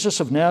was Jesus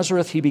of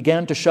Nazareth, he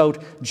began to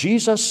shout,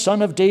 Jesus,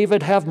 son of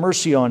David, have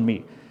mercy on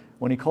me.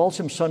 When he calls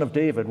him son of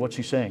David, what's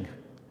he saying?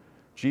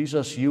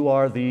 Jesus, you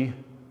are the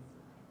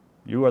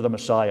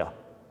Messiah.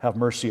 Have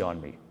mercy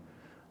on me.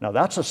 Now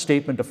that's a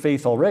statement of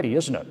faith already,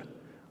 isn't it?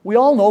 We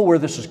all know where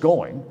this is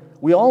going.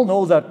 We all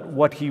know that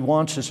what he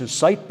wants is his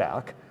sight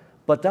back,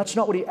 but that's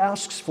not what he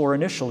asks for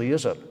initially,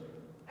 is it?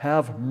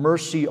 Have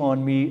mercy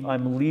on me.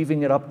 I'm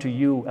leaving it up to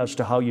you as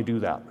to how you do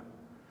that.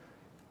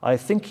 I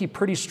think he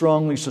pretty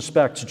strongly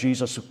suspects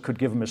Jesus could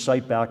give him his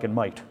sight back and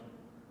might.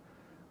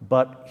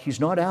 But he's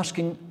not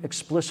asking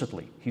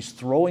explicitly. He's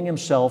throwing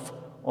himself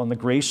on the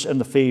grace and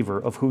the favor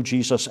of who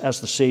Jesus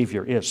as the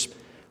Savior is.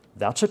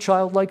 That's a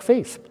childlike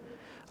faith.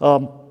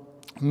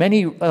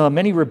 Many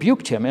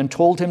rebuked him and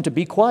told him to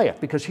be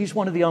quiet because he's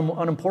one of the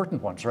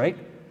unimportant ones, right?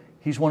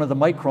 He's one of the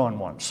micron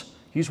ones.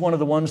 He's one of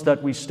the ones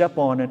that we step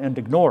on and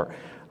ignore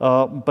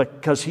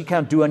because he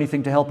can't do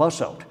anything to help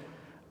us out.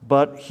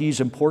 But he's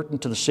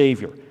important to the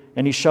Savior.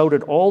 And he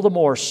shouted all the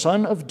more,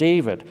 Son of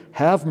David,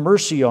 have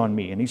mercy on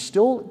me. And he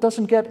still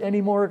doesn't get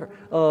any more,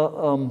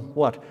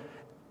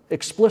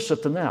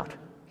 explicit than that.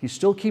 He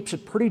still keeps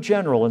it pretty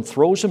general and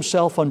throws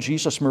himself on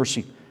Jesus'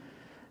 mercy.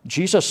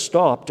 Jesus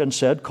stopped and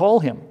said, call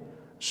him.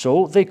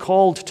 So they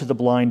called to the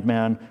blind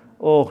man.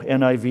 Oh,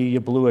 NIV, you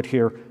blew it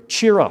here.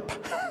 Cheer up.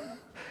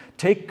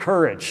 Take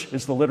courage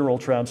is the literal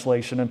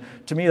translation. And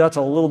to me, that's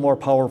a little more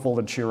powerful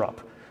than cheer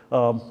up.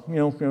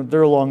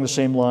 They're along the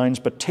same lines,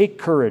 but take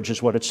courage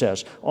is what it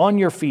says. On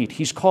your feet,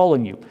 he's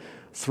calling you.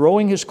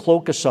 Throwing his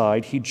cloak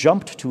aside, he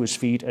jumped to his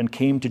feet and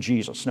came to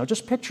Jesus. Now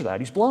just picture that.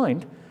 He's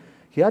blind.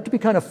 He had to be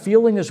kind of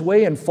feeling his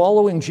way and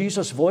following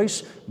Jesus'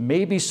 voice.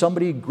 Maybe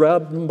somebody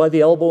grabbed him by the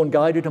elbow and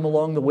guided him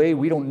along the way.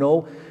 We don't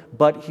know.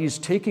 But he's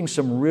taking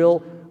some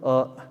real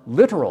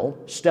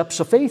literal steps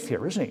of faith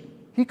here, isn't he?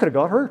 He could have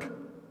got hurt,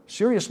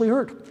 seriously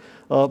hurt.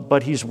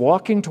 But he's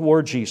walking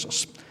toward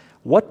Jesus.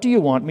 What do you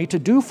want me to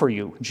do for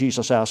you?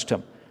 Jesus asked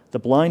him. The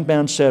blind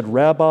man said,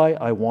 Rabbi,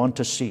 I want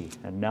to see.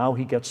 And now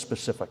he gets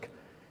specific.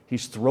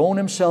 He's thrown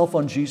himself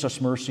on Jesus'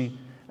 mercy,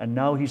 and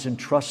now he's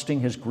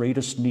entrusting his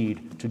greatest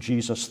need to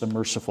Jesus, the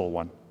merciful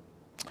one.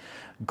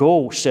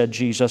 Go, said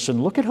Jesus,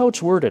 and look at how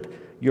it's worded.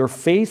 Your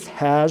faith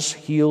has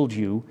healed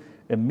you.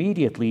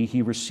 Immediately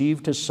he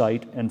received his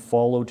sight and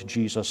followed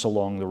Jesus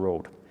along the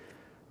road.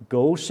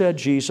 Go, said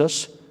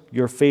Jesus,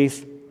 your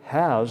faith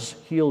has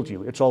healed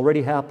you. It's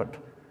already happened.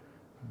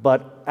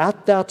 But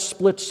at that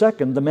split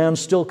second, the man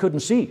still couldn't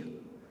see.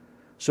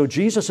 So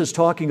Jesus is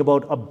talking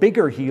about a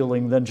bigger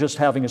healing than just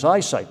having his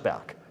eyesight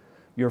back.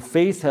 Your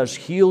faith has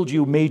healed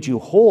you, made you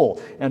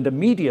whole. And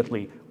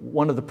immediately,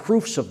 one of the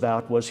proofs of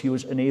that was he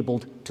was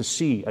enabled to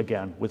see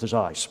again with his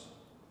eyes.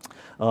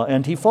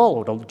 And he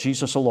followed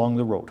Jesus along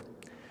the road.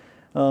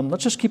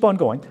 Let's just keep on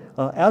going.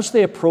 As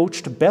they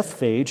approached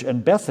Bethphage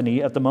and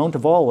Bethany at the Mount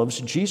of Olives,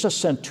 Jesus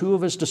sent 2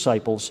 of his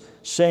disciples,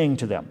 saying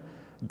to them,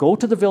 "Go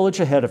to the village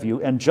ahead of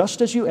you, and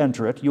just as you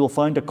enter it, you will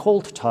find a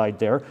colt tied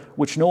there,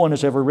 which no one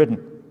has ever ridden.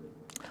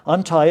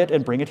 Untie it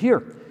and bring it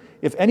here.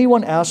 If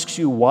anyone asks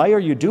you, 'Why are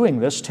you doing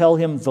this?' tell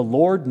him, 'The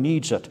Lord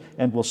needs it,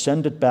 and will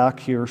send it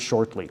back here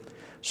shortly.'"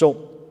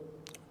 So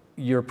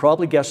you're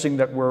probably guessing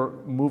that we're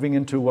moving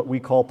into what we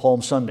call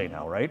Palm Sunday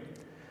now, right?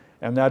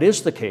 And that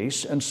is the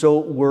case, and so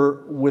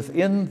we're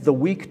within the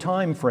week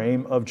time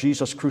frame of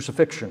Jesus'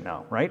 crucifixion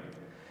now, right?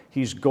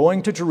 He's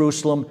going to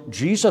Jerusalem.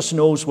 Jesus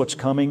knows what's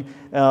coming,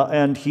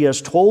 and he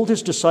has told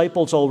his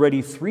disciples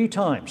already 3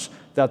 times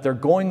that they're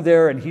going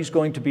there and he's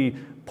going to be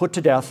put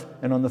to death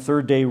and on the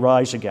 3rd day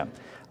rise again.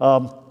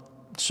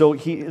 So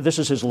this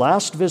is his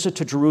last visit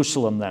to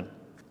Jerusalem then.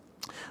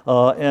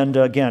 And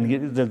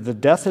again, the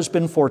death has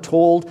been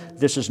foretold.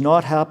 This is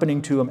not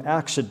happening to him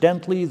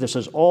accidentally. This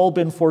has all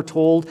been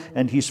foretold,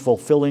 and he's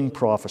fulfilling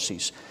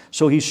prophecies.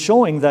 So he's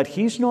showing that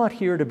he's not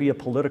here to be a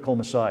political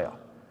Messiah.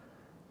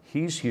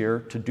 He's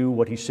here to do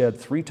what he said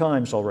 3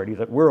 times already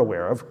that we're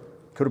aware of.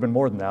 Could have been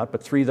more than that,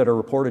 but 3 that are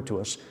reported to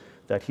us,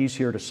 that he's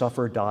here to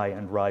suffer, die,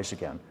 and rise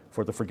again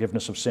for the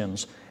forgiveness of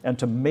sins, and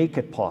to make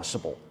it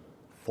possible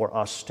for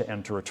us to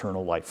enter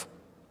eternal life.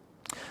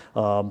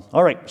 All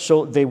right,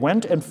 so they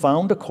went and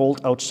found a colt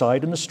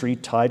outside in the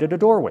street tied at a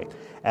doorway.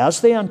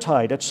 As they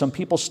untied it, some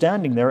people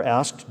standing there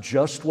asked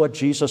just what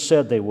Jesus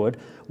said they would.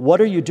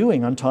 "What are you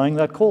doing untying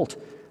that colt?"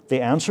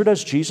 They answered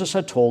as Jesus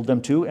had told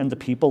them to, and the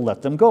people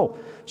let them go.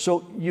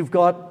 So you've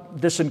got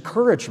this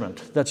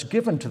encouragement that's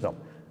given to them.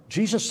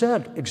 Jesus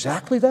said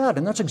exactly that,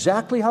 and that's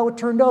exactly how it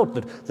turned out.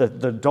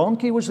 The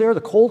donkey was there, the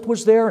colt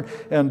was there,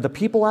 and the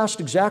people asked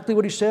exactly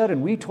what he said,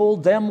 and we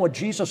told them what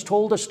Jesus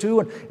told us to,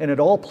 and it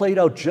all played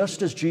out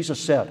just as Jesus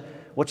said.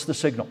 What's the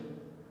signal?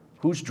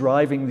 Who's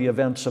driving the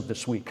events of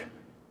this week?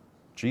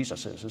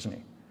 Jesus is, isn't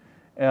he?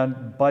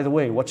 And by the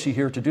way, what's he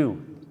here to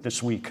do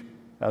this week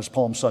as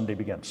Palm Sunday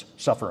begins?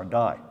 Suffer and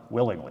die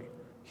willingly.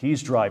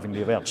 He's driving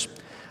the events.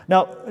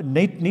 Now,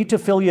 need to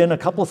fill you in a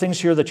couple of things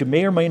here that you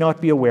may or may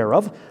not be aware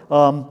of.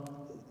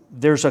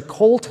 There's a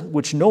colt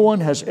which no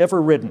one has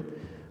ever ridden.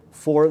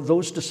 For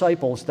those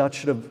disciples, that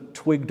should have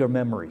twigged a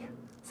memory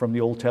from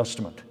the Old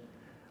Testament.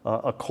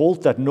 A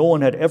colt that no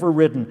one had ever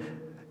ridden.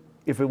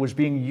 If it was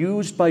being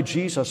used by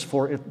Jesus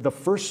for the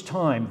first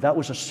time, that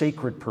was a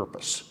sacred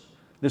purpose.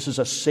 This is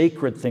a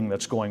sacred thing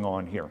that's going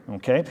on here,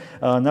 okay?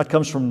 And that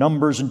comes from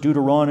Numbers and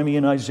Deuteronomy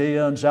and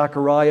Isaiah and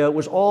Zechariah. It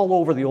was all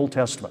over the Old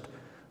Testament.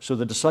 So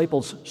the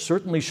disciples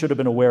certainly should have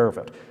been aware of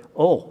it.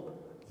 Oh,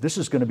 this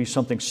is going to be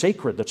something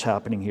sacred that's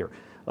happening here.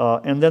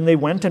 And then they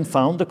went and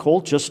found the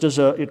colt just as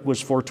it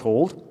was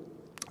foretold.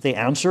 They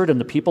answered,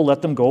 and the people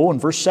let them go. In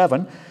verse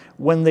 7,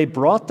 when they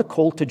brought the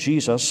colt to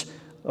Jesus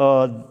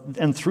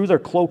and threw their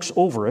cloaks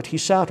over it, he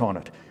sat on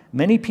it.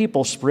 Many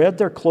people spread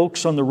their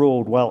cloaks on the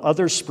road, while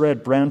others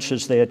spread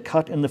branches they had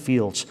cut in the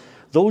fields.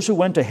 Those who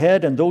went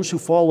ahead and those who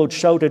followed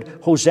shouted,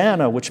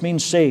 "Hosanna," which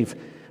means save.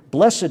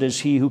 "Blessed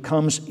is he who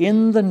comes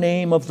in the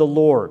name of the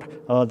Lord."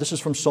 This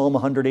is from Psalm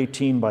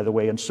 118, by the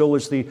way, and so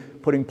is the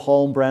putting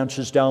palm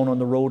branches down on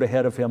the road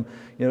ahead of him.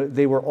 You know,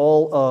 they were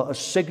all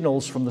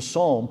signals from the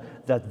psalm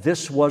that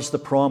this was the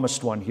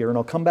promised one here, and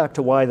I'll come back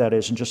to why that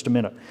is in just a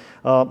minute.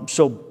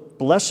 So,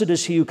 blessed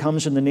is he who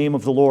comes in the name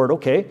of the Lord.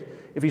 Okay,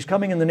 if he's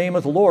coming in the name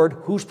of the Lord,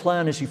 whose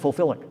plan is he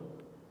fulfilling?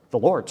 The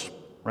Lord's,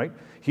 right?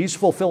 He's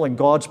fulfilling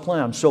God's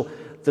plan. So,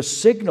 the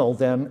signal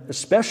then,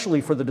 especially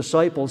for the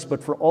disciples,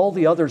 but for all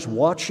the others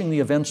watching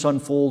the events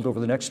unfold over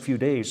the next few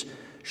days,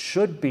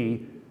 should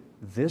be,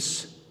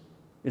 this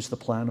is the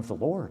plan of the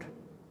Lord.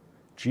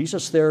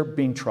 Jesus there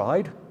being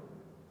tried,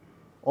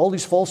 all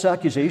these false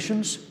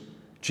accusations,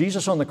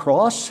 Jesus on the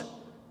cross,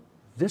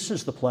 this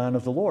is the plan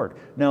of the Lord.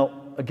 Now,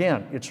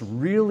 again, it's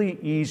really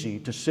easy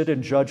to sit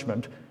in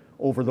judgment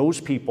over those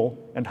people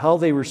and how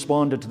they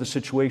responded to the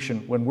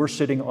situation when we're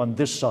sitting on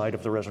this side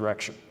of the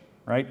resurrection,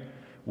 right?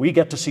 We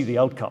get to see the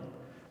outcome.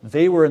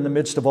 They were in the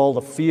midst of all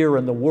the fear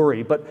and the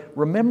worry. But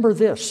remember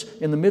this,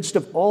 in the midst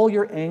of all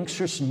your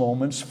anxious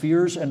moments,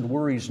 fears and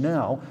worries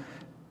now,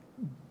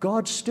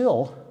 God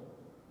still,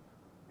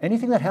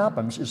 anything that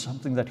happens is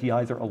something that he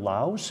either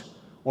allows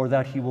or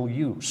that he will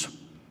use.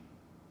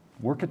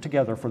 Work it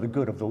together for the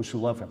good of those who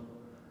love him.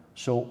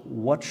 So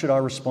what should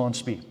our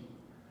response be?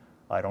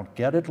 I don't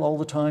get it all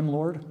the time,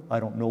 Lord.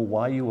 I don't know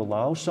why you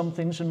allow some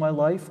things in my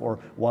life or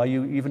why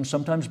you even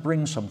sometimes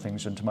bring some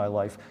things into my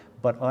life,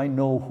 but I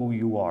know who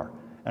you are.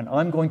 And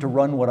I'm going to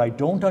run what I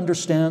don't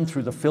understand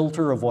through the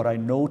filter of what I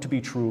know to be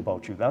true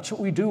about you. That's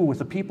what we do with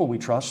the people we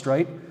trust,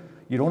 right?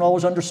 You don't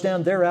always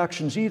understand their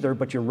actions either,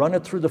 but you run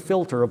it through the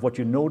filter of what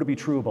you know to be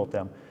true about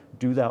them.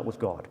 do that with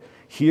God.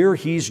 Here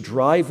he's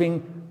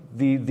driving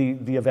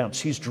the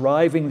events. He's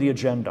driving the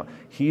agenda.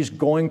 He's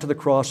going to the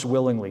cross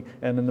willingly.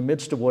 And in the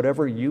midst of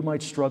whatever you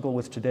might struggle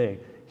with today,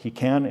 he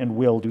can and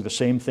will do the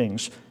same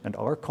things. And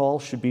our call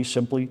should be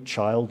simply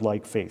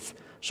childlike faith.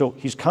 So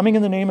he's coming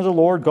in the name of the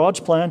Lord, God's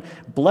plan.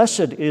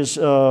 Blessed is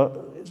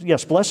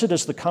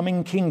the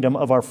coming kingdom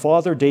of our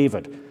father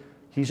David.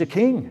 He's a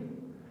king.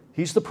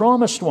 He's the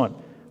promised one.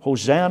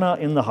 Hosanna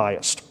in the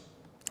highest.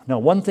 Now,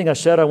 one thing I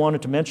said I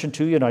wanted to mention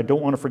to you, and I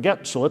don't want to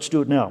forget, so let's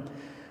do it now.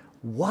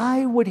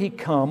 Why would he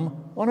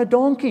come on a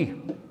donkey?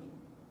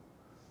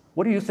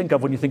 What do you think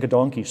of when you think of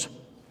donkeys?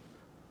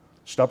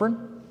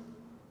 Stubborn?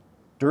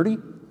 Dirty? A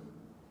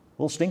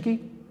little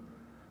stinky?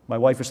 My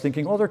wife is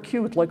thinking, oh, they're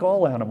cute like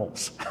all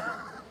animals.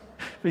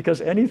 Because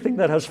anything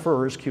that has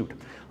fur is cute.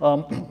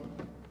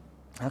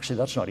 Actually,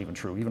 that's not even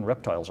true. Even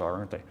reptiles are,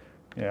 aren't they?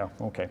 Yeah,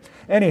 okay.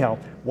 Anyhow,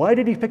 why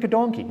did he pick a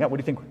donkey? Yeah, what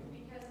do you think?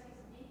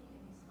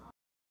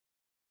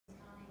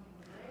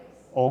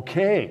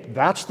 Okay,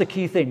 that's the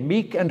key thing.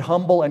 Meek and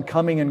humble and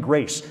coming in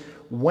grace.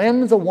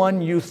 When the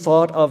one you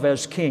thought of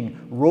as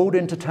king rode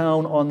into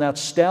town on that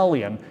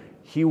stallion,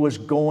 he was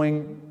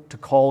going to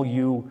call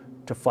you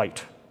to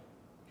fight.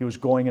 He was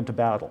going into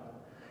battle.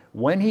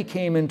 When he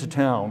came into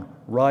town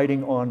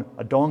riding on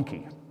a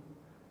donkey,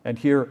 and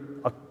here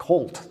a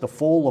colt, the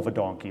foal of a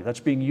donkey, that's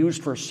being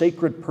used for a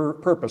sacred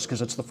purpose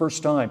because it's the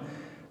first time.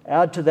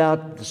 Add to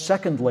that the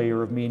second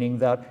layer of meaning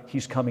that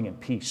he's coming in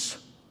peace.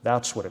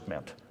 That's what it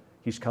meant.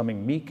 He's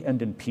coming meek and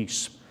in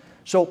peace.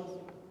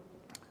 So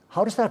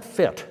how does that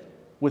fit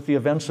with the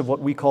events of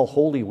what we call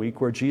Holy Week,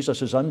 where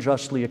Jesus is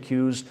unjustly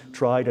accused,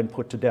 tried, and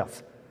put to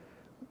death?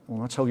 Well,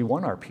 that's how he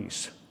won our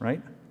peace,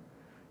 right?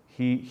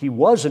 He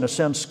was, in a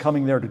sense,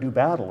 coming there to do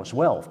battle as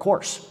well, of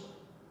course.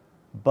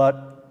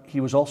 But he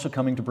was also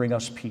coming to bring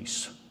us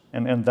peace.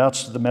 And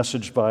that's the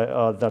message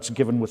that's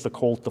given with the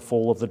colt, the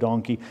foal of the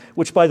donkey,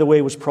 which, by the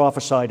way, was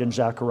prophesied in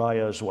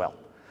Zechariah as well.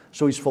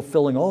 So he's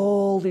fulfilling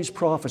all these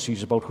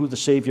prophecies about who the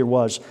Savior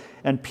was.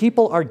 And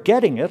people are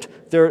getting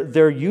it.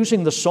 They're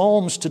using the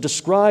Psalms to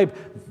describe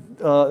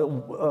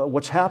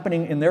what's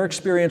happening in their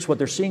experience, what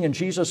they're seeing in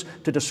Jesus,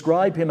 to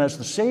describe him as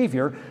the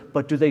Savior.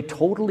 But do they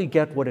totally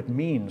get what it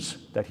means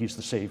that he's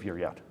the Savior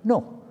yet?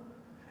 No.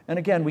 And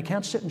again, we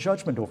can't sit in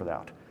judgment over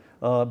that.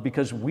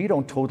 Because we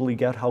don't totally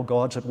get how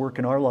God's at work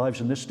in our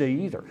lives in this day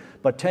either.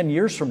 But 10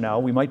 years from now,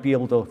 we might be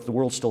able to, if the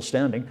world's still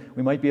standing,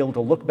 we might be able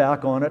to look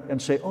back on it and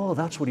say, oh,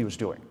 that's what he was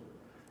doing.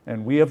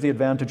 And we have the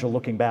advantage of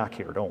looking back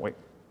here, don't we?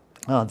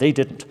 They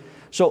didn't.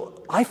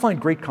 So I find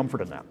great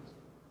comfort in that.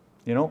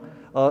 You know,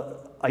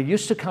 I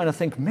used to kind of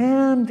think,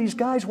 man, these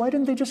guys, why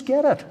didn't they just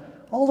get it?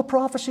 All the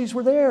prophecies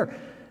were there.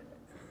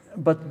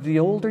 But the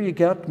older you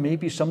get,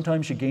 maybe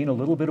sometimes you gain a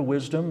little bit of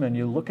wisdom and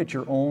you look at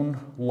your own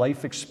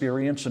life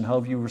experience and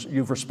how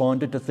you've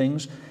responded to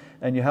things,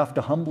 and you have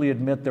to humbly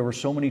admit there were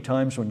so many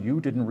times when you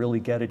didn't really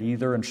get it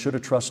either and should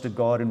have trusted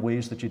God in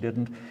ways that you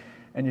didn't.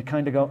 And you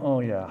kind of go,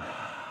 oh yeah,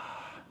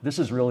 this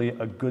is really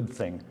a good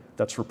thing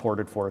that's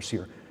reported for us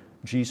here.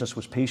 Jesus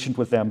was patient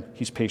with them.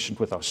 He's patient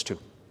with us too.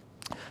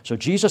 So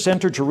Jesus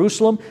entered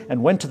Jerusalem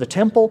and went to the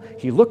temple.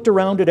 He looked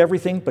around at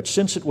everything, but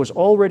since it was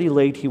already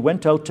late, he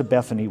went out to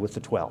Bethany with the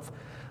 12.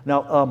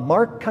 Now,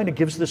 Mark kind of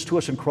gives this to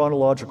us in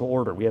chronological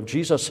order. We have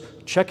Jesus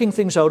checking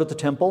things out at the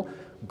temple,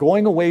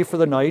 going away for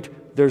the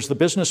night. There's the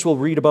business we'll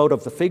read about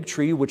of the fig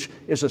tree, which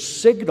is a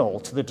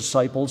signal to the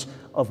disciples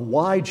of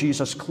why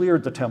Jesus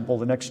cleared the temple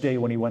the next day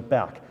when he went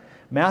back.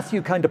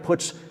 Matthew kind of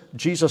puts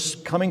Jesus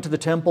coming to the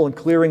temple and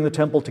clearing the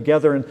temple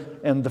together,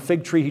 and the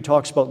fig tree he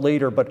talks about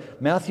later,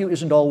 but Matthew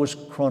isn't always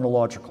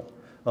chronological,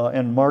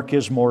 and Mark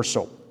is more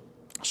so.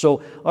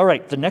 So, all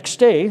right, the next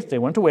day, they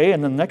went away,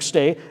 and the next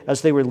day,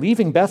 as they were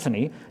leaving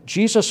Bethany,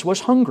 Jesus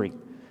was hungry.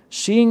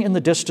 Seeing in the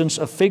distance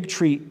a fig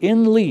tree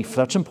in leaf,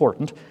 that's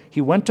important,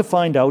 he went to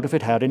find out if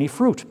it had any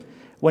fruit.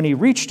 When he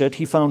reached it,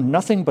 he found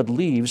nothing but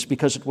leaves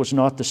because it was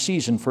not the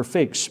season for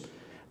figs.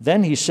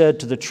 Then he said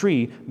to the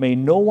tree, "May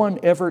no one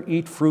ever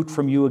eat fruit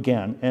from you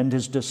again." And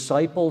his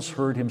disciples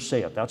heard him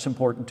say it. That's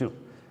important too,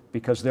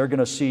 because they're going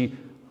to see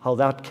how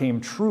that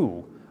came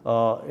true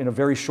in a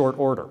very short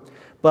order.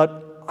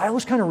 But I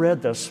always kind of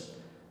read this,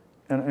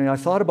 and I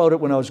thought about it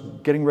when I was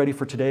getting ready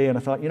for today, and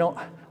I thought, you know,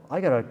 I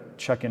got to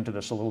check into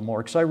this a little more,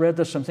 because I read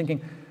this, I'm thinking,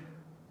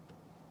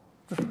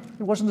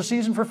 it wasn't the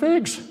season for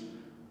figs.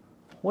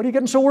 What are you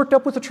getting so worked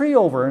up with the tree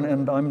over?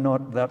 And I'm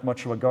not that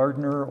much of a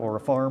gardener or a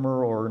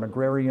farmer or an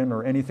agrarian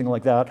or anything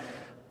like that,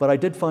 but I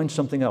did find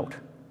something out.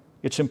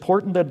 It's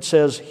important that it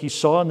says he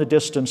saw in the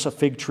distance a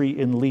fig tree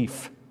in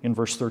leaf in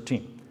verse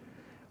 13.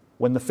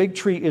 When the fig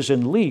tree is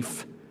in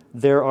leaf,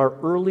 there are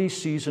early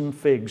season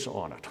figs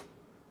on it.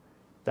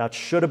 That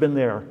should have been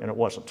there, and it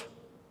wasn't.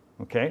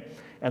 Okay?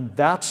 And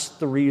that's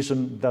the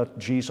reason that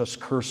Jesus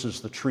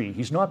curses the tree.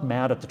 He's not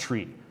mad at the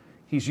tree.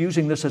 He's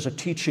using this as a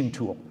teaching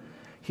tool.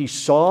 He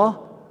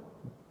saw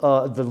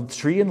the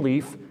tree in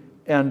leaf,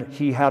 and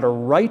he had a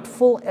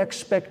rightful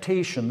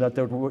expectation that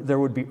there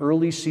would be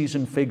early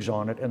season figs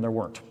on it, and there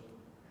weren't.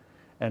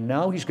 And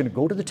now he's going to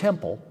go to the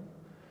temple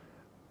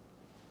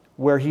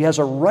where he has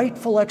a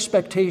rightful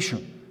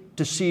expectation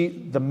to see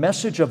the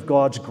message of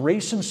God's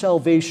grace and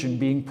salvation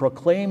being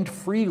proclaimed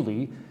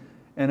freely,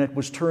 and it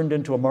was turned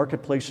into a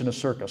marketplace and a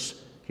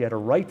circus. He had a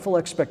rightful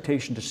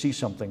expectation to see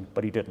something,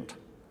 but he didn't.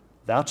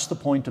 That's the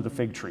point of the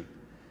fig tree.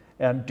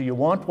 And do you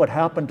want what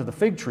happened to the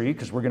fig tree,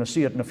 because we're going to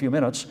see it in a few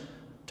minutes,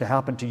 to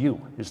happen to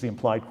you, is the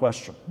implied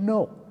question.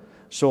 No.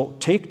 So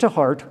take to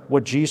heart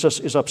what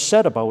Jesus is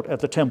upset about at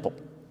the temple.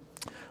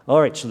 All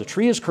right, so the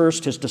tree is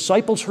cursed. His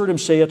disciples heard him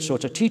say it, so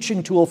it's a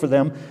teaching tool for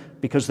them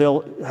because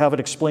they'll have it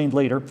explained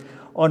later.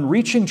 On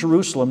reaching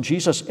Jerusalem,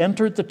 Jesus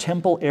entered the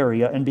temple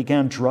area and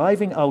began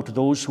driving out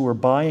those who were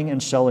buying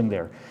and selling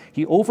there.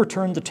 He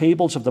overturned the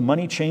tables of the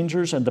money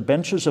changers and the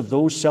benches of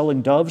those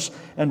selling doves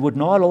and would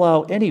not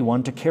allow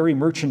anyone to carry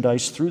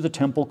merchandise through the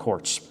temple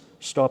courts.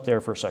 Stop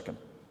there for a second.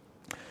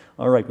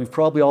 All right, we've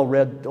probably all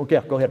read. Okay,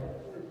 go ahead.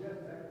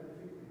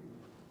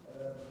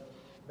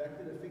 Back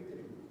to the fig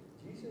tree.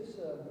 Jesus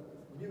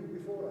knew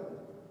beforehand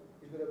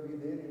he's going to be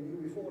there. He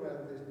knew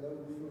beforehand there's no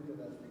fruit in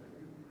that fig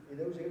tree. He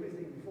knows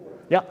everything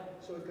beforehand. Yeah.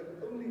 So it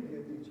can only be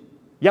a teaching.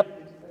 Yep.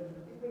 And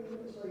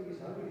even say he's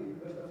hungry, he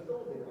must have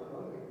told him, I'm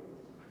hungry.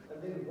 And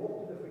then he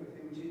walked to the fig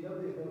tree, which he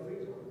knows there's no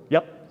figs on.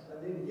 Yep. And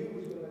then he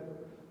was going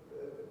to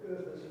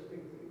curse this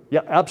fig tree.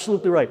 Yeah,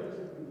 absolutely right. So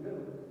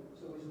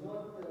it's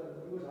not,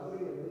 he was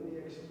hungry and then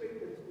he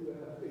expected to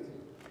have figs.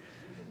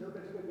 Jesus don't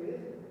expect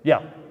anything.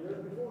 Yeah. He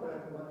knows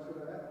beforehand what's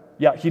going to happen.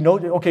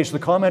 Yeah, okay, so the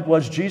comment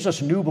was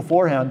Jesus knew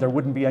beforehand there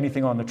wouldn't be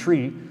anything on the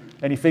tree,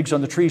 any figs on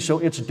the tree, so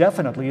it's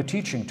definitely a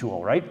teaching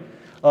tool, right?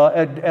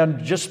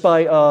 And just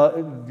by,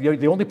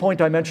 the only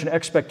point I mention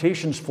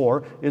expectations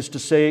for is to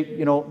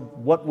say,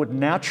 what would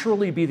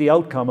naturally be the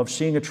outcome of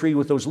seeing a tree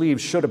with those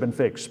leaves should have been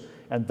figs.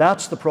 And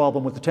that's the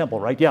problem with the temple,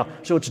 right? Yeah,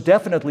 so it's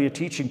definitely a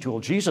teaching tool.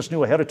 Jesus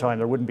knew ahead of time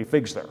there wouldn't be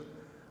figs there.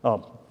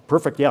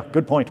 Perfect, yeah,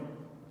 good point.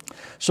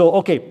 So,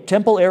 okay,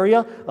 temple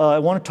area, I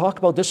want to talk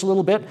about this a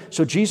little bit.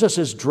 So Jesus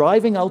is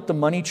driving out the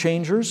money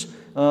changers,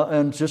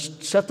 and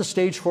just set the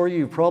stage for you.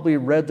 You've probably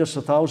read this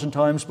 1,000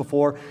 times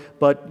before,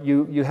 but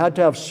you had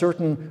to have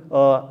certain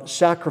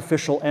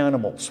sacrificial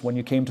animals when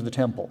you came to the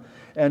temple.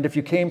 And if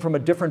you came from a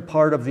different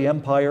part of the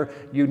empire,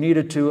 you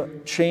needed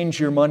to change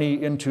your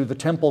money into the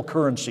temple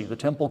currency, the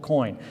temple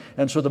coin.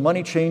 And so the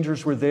money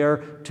changers were there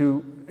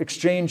to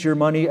exchange your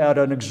money at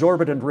an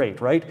exorbitant rate,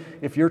 right?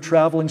 If you're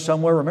traveling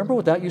somewhere, remember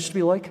what that used to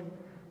be like?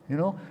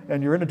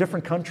 And you're in a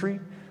different country,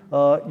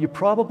 you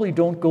probably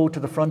don't go to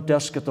the front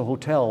desk at the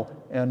hotel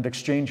and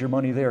exchange your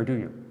money there, do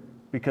you?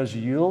 Because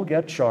you'll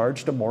get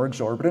charged a more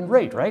exorbitant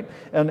rate, right?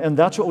 And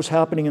that's what was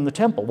happening in the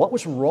temple. What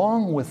was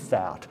wrong with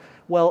that?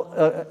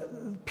 Well,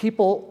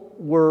 people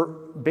were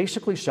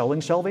basically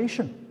selling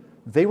salvation.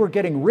 They were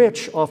getting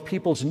rich off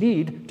people's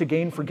need to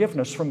gain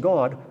forgiveness from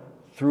God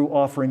through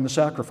offering the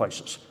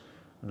sacrifices.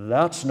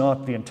 That's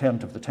not the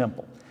intent of the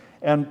temple.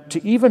 And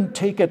to even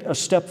take it a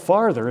step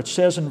farther, it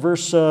says in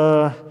verse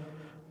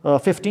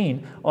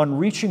 15, on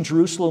reaching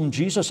Jerusalem,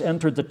 Jesus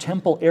entered the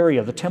temple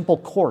area, the temple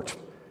court.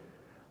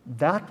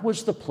 That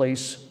was the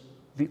place,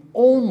 the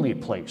only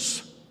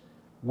place,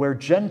 where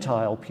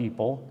Gentile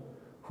people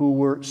who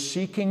were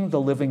seeking the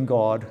living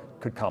God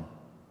could come.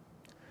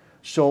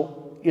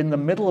 So in the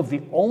middle of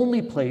the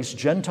only place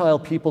Gentile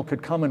people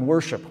could come and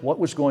worship, what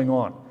was going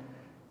on?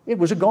 It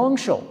was a gong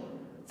show.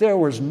 There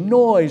was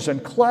noise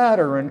and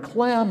clatter and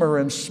clamor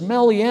and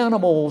smelly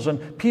animals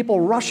and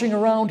people rushing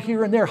around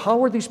here and there. How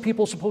were these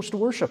people supposed to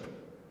worship?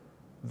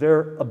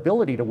 Their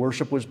ability to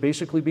worship was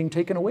basically being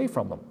taken away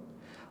from them.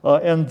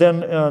 And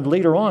then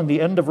later on, the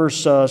end of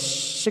verse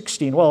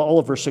 16, well, all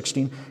of verse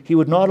 16, he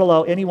would not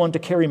allow anyone to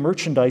carry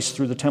merchandise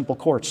through the temple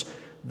courts.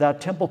 That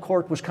temple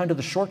court was kind of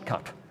the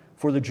shortcut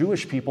for the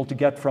Jewish people to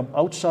get from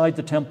outside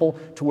the temple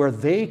to where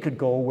they could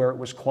go where it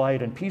was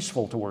quiet and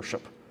peaceful to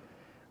worship.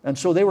 And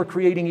so they were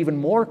creating even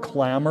more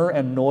clamor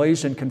and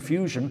noise and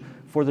confusion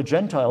for the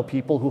Gentile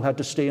people who had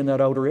to stay in that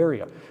outer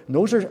area. And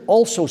those are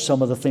also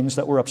some of the things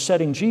that were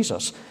upsetting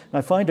Jesus. And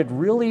I find it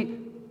really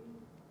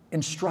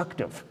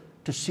instructive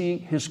to see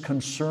his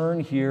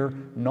concern here,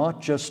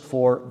 not just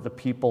for the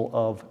people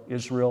of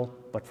Israel,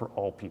 but for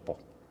all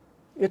people.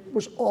 It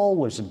was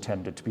always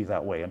intended to be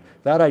that way, and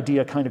that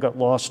idea kind of got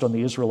lost on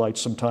the Israelites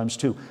sometimes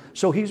too.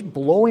 So he's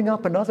blowing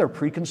up another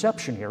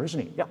preconception here, isn't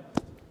he? Yeah.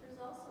 There's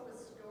also a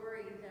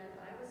story that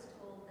I was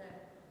told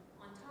that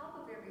on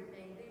top of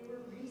everything, they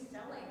were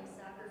reselling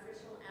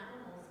sacrificial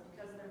animals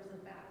because there was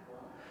a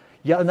backlog.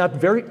 Yeah, and that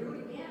very...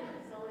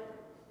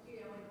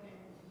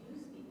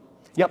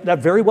 Yep, that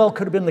very well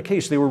could have been the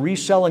case. They were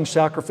reselling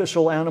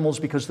sacrificial animals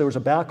because there was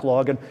a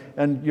backlog,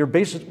 and you're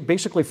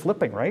basically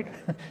flipping, right?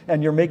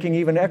 And you're making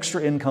even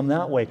extra income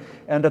that way.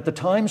 And at the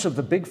times of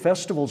the big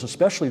festivals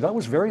especially, that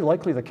was very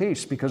likely the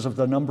case because of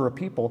the number of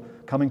people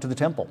coming to the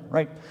temple,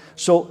 right?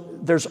 So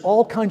there's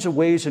all kinds of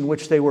ways in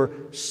which they were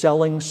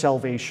selling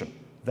salvation.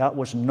 That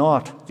was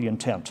not the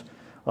intent.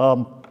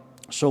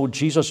 So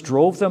Jesus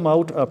drove them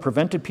out,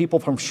 prevented people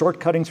from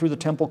shortcutting through the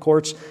temple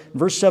courts. In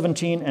verse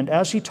 17, and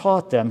as he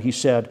taught them, he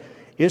said,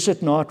 is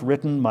it not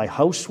written, my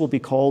house will be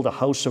called a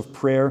house of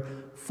prayer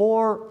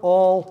for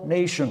all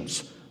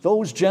nations?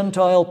 Those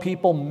Gentile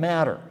people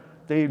matter.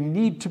 They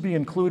need to be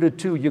included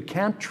too. You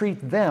can't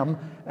treat them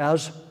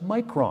as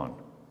micron,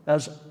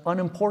 as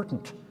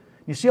unimportant.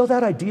 You see how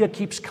that idea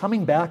keeps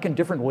coming back in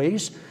different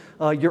ways?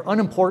 You're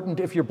unimportant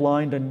if you're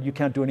blind and you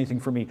can't do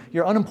anything for me.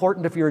 You're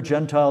unimportant if you're a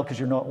Gentile because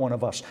you're not one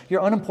of us.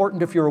 You're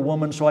unimportant if you're a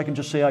woman, so I can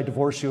just say I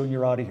divorce you and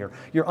you're out of here.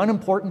 You're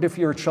unimportant if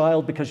you're a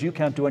child because you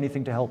can't do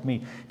anything to help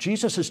me.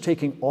 Jesus is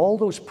taking all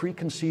those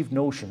preconceived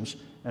notions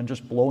and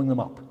just blowing them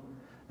up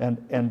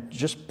and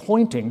just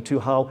pointing to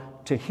how,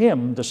 to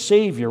him, the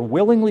Savior,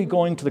 willingly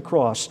going to the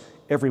cross,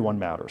 everyone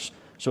matters.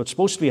 So it's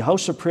supposed to be a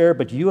house of prayer,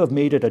 but you have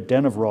made it a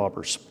den of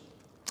robbers.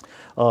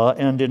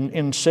 And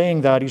in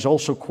saying that, he's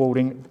also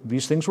quoting,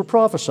 these things were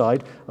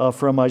prophesied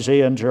from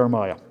Isaiah and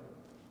Jeremiah.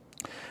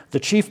 The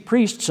chief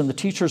priests and the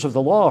teachers of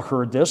the law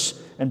heard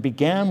this and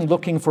began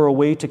looking for a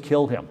way to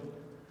kill him.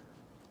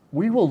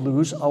 We will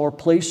lose our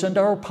place and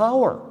our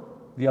power,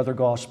 the other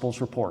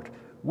Gospels report.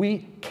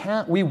 We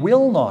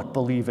will not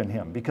believe in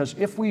him, because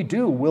if we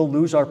do, we'll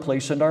lose our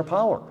place and our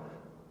power.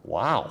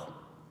 Wow,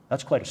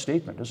 that's quite a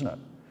statement, isn't it?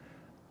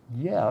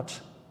 Yet,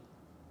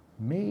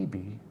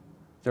 maybe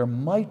there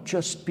might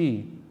just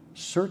be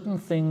certain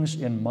things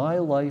in my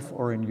life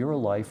or in your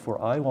life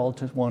where I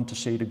want to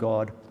say to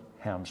God,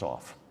 hands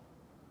off.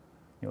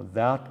 You know,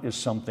 that is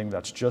something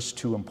that's just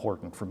too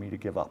important for me to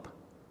give up.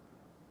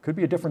 Could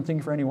be a different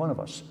thing for any one of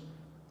us,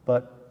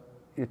 but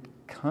it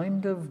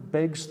kind of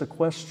begs the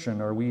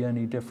question, are we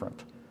any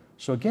different?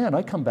 So again,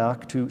 I come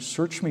back to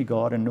search me,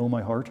 God, and know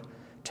my heart.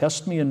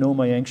 Test me and know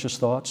my anxious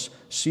thoughts.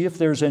 See if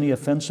there's any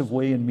offensive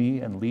way in me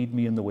and lead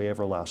me in the way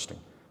everlasting.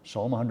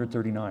 Psalm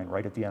 139,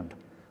 right at the end.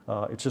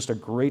 It's just a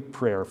great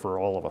prayer for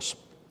all of us.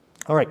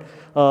 All right,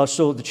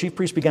 so the chief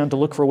priests began to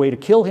look for a way to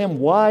kill him.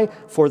 Why?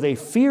 For they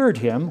feared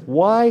him.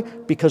 Why?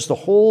 Because the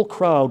whole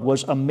crowd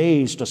was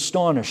amazed,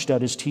 astonished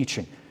at his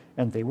teaching,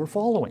 and they were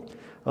following.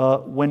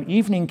 When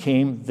evening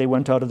came, they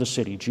went out of the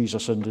city,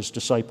 Jesus and his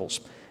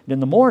disciples. And in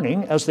the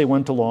morning, as they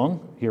went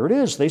along, here it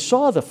is, they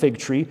saw the fig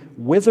tree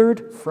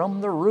withered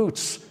from the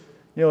roots.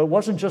 You know, it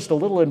wasn't just a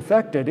little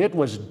infected, it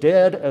was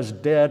dead as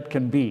dead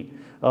can be.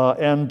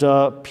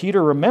 And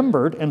Peter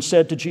remembered and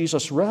said to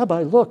Jesus,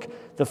 Rabbi, look,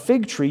 the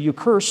fig tree you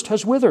cursed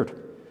has withered.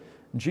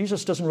 And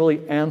Jesus doesn't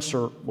really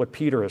answer what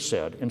Peter has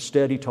said.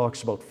 Instead, he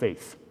talks about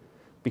faith,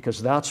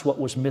 because that's what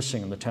was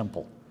missing in the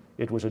temple.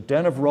 It was a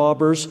den of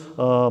robbers.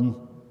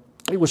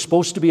 It was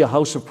supposed to be a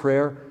house of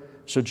prayer.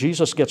 So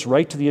Jesus gets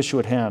right to the issue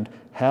at hand.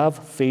 Have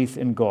faith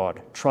in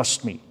God.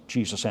 Trust me,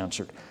 Jesus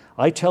answered.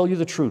 I tell you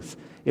the truth.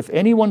 If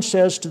anyone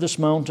says to this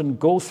mountain,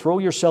 go throw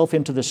yourself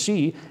into the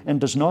sea, and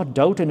does not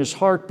doubt in his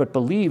heart, but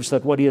believes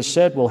that what he has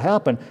said will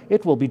happen,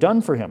 it will be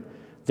done for him.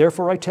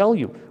 Therefore I tell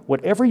you,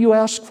 whatever you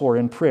ask for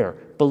in prayer,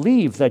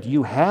 believe that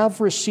you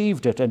have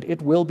received it, and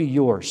it will be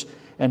yours.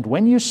 And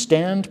when you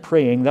stand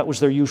praying, that was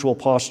their usual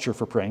posture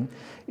for praying,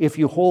 if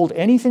you hold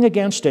anything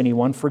against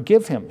anyone,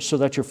 forgive him, so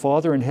that your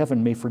Father in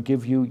heaven may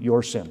forgive you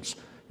your sins.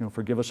 You know,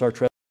 forgive us our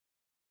trespasses,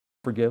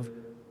 forgive.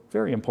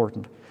 Very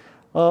important.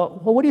 Well,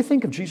 what do you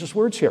think of Jesus'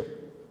 words here?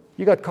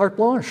 You got carte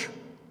blanche,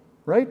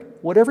 right?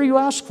 Whatever you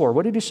ask for.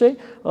 What did he say?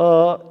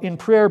 In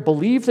prayer,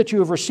 believe that you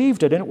have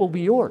received it and it will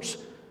be yours.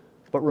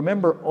 But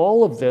remember,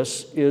 all of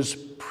this is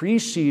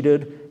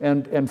preceded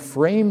and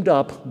framed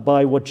up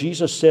by what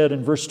Jesus said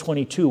in verse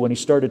 22 when he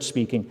started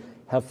speaking,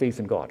 have faith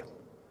in God.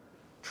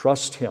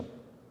 Trust him.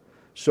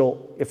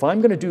 So if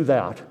I'm going to do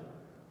that,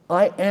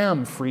 I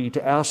am free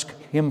to ask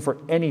him for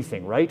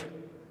anything, right?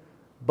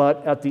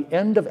 But at the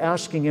end of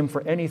asking him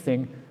for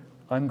anything,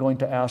 I'm going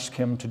to ask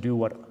him to do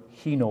what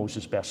he knows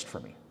is best for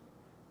me.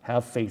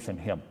 Have faith in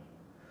him.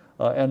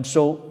 And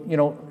so, you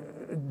know,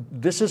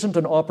 this isn't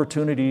an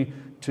opportunity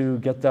to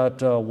get that,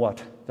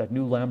 that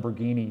new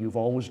Lamborghini you've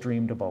always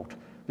dreamed about.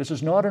 This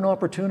is not an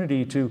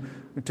opportunity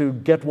to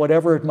get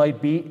whatever it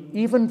might be,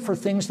 even for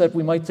things that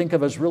we might think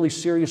of as really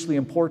seriously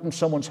important,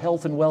 someone's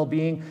health and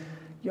well-being.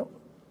 You know,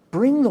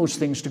 bring those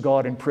things to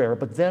God in prayer,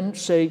 but then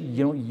say,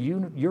 you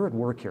know, you're at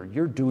work here,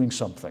 you're doing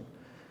something.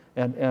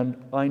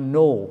 And I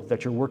know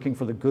that you're working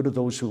for the good of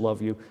those who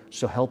love you,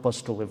 so help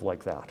us to live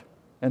like that.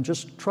 And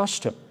just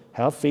trust him.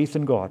 Have faith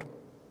in God.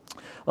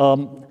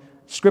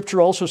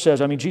 Scripture also says,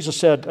 I mean, Jesus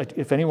said,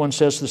 if anyone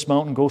says to this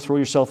mountain, go throw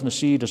yourself in the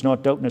sea, does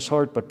not doubt in his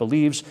heart, but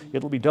believes,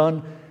 it'll be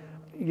done.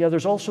 Yeah,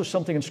 there's also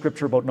something in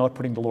Scripture about not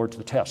putting the Lord to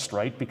the test,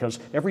 right? Because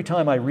every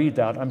time I read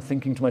that, I'm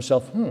thinking to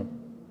myself,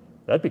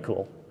 that'd be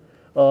cool.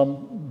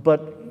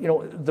 But, you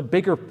know, the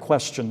bigger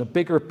question, the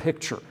bigger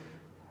picture,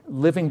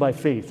 living by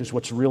faith is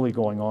what's really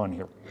going on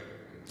here.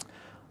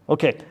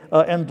 Okay,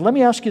 and let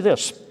me ask you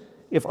this.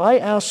 If I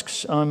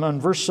ask,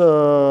 on verse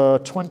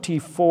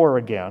 24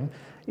 again,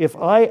 if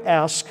I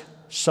ask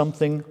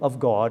something of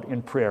God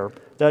in prayer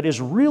that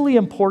is really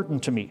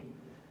important to me,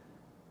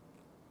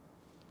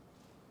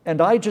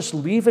 and I just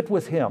leave it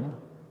with him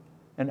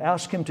and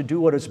ask him to do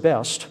what is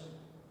best,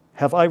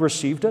 have I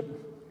received it?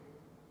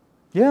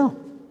 Yeah,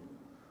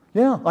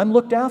 I'm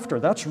looked after.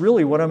 That's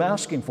really what I'm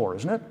asking for,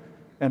 isn't it?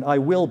 And I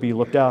will be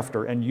looked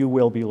after, and you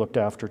will be looked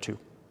after too.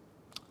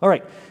 All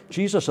right,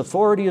 Jesus'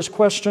 authority is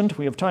questioned.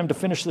 We have time to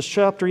finish this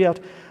chapter yet.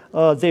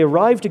 they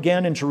arrived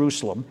again in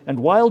Jerusalem, and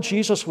while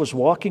Jesus was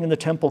walking in the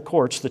temple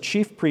courts, the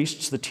chief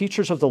priests, the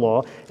teachers of the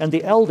law, and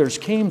the elders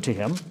came to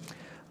him.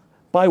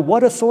 "By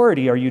what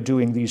authority are you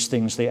doing these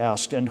things?" they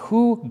asked, "and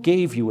who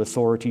gave you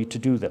authority to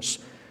do this?"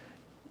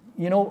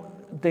 You know,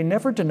 they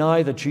never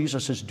deny that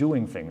Jesus is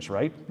doing things,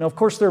 right? Now, of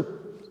course, they're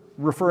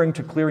referring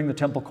to clearing the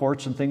temple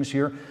courts and things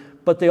here,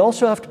 but they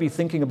also have to be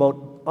thinking about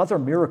other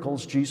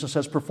miracles Jesus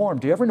has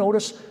performed. Do you ever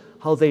notice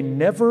how they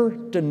never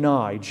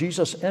deny,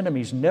 Jesus'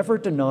 enemies never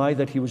deny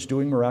that he was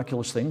doing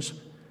miraculous things?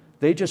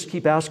 They just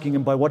keep asking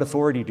him, by what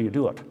authority do you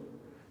do it?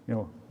 You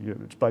know,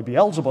 it's by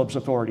Beelzebub's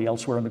authority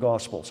elsewhere in the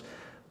Gospels.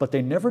 But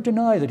they never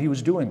deny that he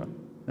was doing them.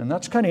 And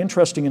that's kind of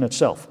interesting in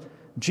itself.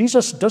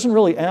 Jesus doesn't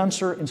really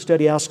answer, instead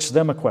he asks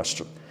them a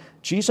question.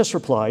 Jesus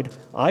replied,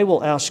 "I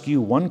will ask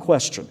you one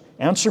question.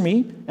 Answer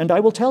me, and I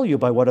will tell you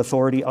by what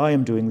authority I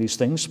am doing these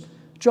things.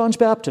 John's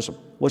baptism,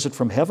 was it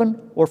from heaven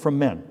or from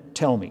men?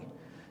 Tell me."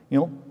 You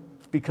know,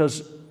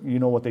 because you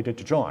know what they did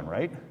to John,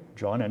 right?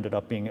 John ended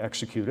up being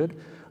executed.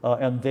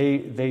 And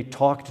they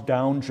talked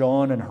down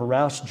John and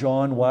harassed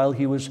John while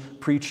he was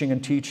preaching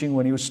and teaching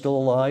when he was still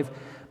alive.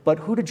 But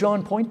who did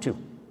John point to?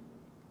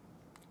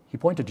 He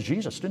pointed to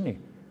Jesus, didn't he?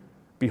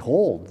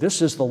 "Behold,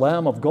 this is the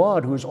Lamb of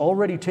God who is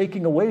already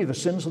taking away the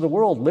sins of the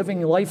world,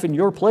 living life in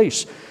your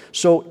place."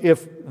 So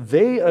if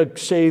they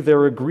say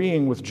they're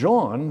agreeing with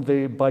John,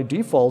 they by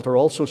default are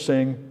also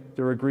saying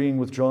they're agreeing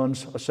with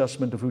John's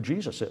assessment of who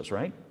Jesus is,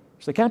 right?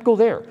 So they can't go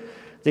there.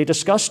 They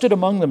discussed it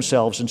among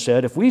themselves and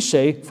said, "If we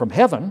say from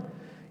heaven,"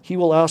 he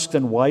will ask,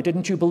 "Then why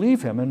didn't you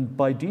believe him? And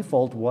by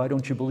default, why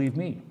don't you believe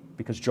me?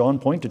 Because John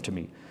pointed to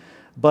me.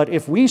 But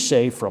if we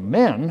say from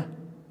men,"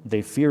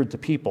 they feared the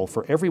people,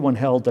 for everyone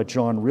held that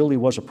John really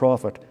was a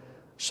prophet.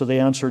 So they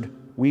answered,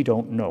 "We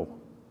don't know."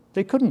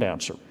 They couldn't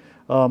answer.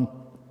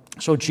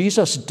 So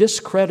Jesus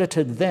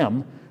discredited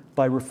them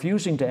by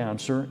refusing to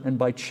answer and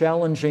by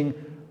challenging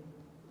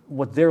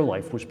what their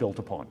life was built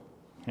upon.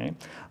 Okay?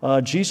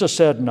 Jesus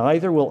said,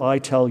 "Neither will I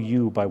tell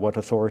you by what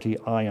authority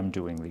I am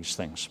doing these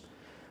things."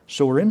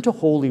 So we're into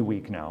Holy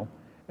Week now,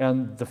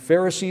 and the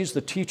Pharisees,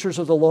 the teachers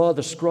of the law,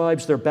 the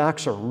scribes, their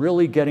backs are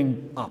really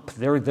getting up.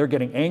 They're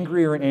getting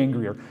angrier and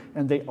angrier,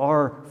 and they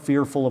are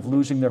fearful of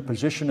losing their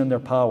position and their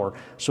power.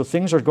 So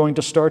things are going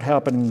to start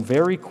happening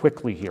very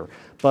quickly here.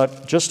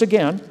 But just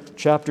again,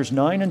 chapters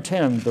 9 and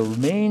 10, the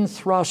main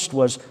thrust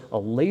was a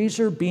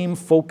laser beam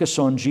focus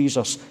on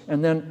Jesus,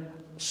 and then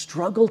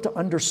struggle to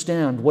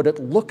understand what it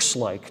looks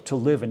like to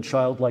live in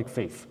childlike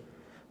faith.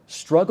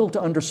 Struggle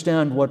to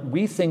understand what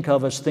we think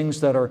of as things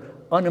that are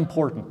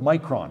unimportant,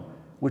 micron,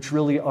 which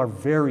really are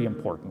very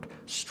important.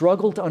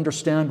 Struggle to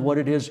understand what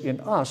it is in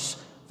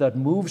us that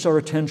moves our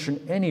attention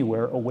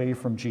anywhere away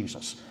from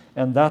Jesus.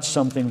 And that's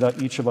something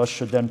that each of us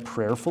should then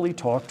prayerfully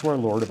talk to our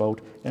Lord about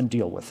and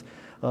deal with.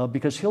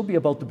 Because he'll be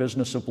about the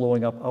business of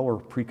blowing up our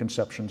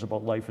preconceptions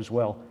about life as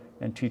well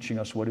and teaching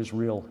us what is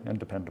real and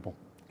dependable.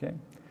 Okay?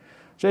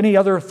 So any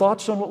other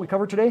thoughts on what we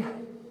covered today?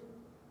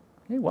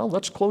 Okay, well,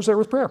 let's close there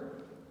with prayer.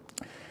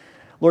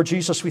 Lord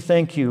Jesus, we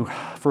thank you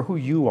for who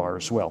you are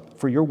as well,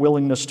 for your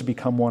willingness to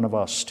become one of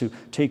us, to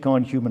take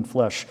on human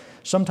flesh.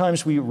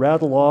 Sometimes we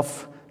rattle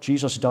off,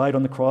 Jesus died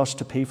on the cross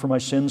to pay for my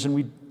sins, and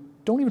we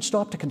don't even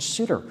stop to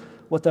consider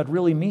what that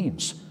really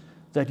means,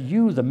 that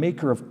you, the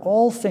maker of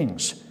all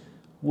things,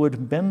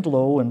 would bend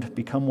low and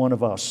become one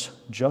of us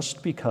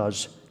just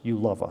because you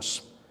love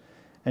us,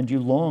 and you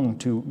long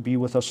to be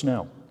with us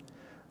now.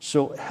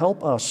 So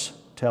help us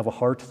to have a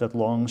heart that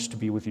longs to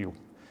be with you.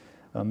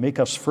 Make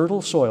us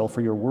fertile soil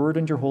for your word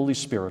and your Holy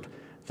Spirit,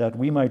 that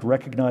we might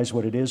recognize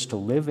what it is to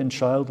live in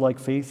childlike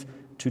faith,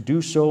 to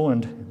do so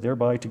and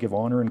thereby to give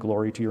honor and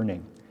glory to your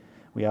name.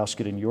 We ask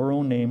it in your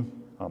own name.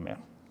 Amen.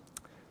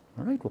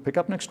 All right, we'll pick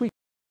up next week.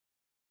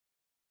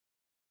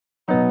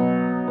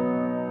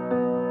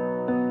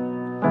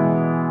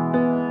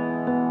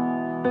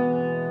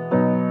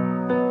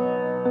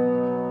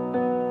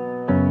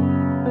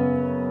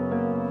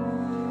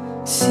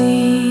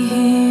 See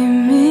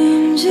him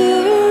in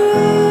Jerusalem,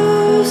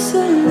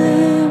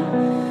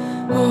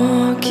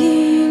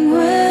 walking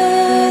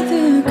where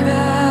the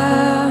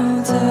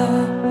crowds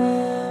are.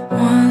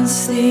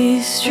 Once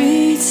these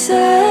streets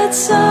had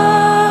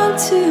sung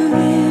to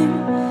him,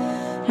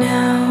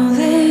 now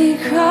they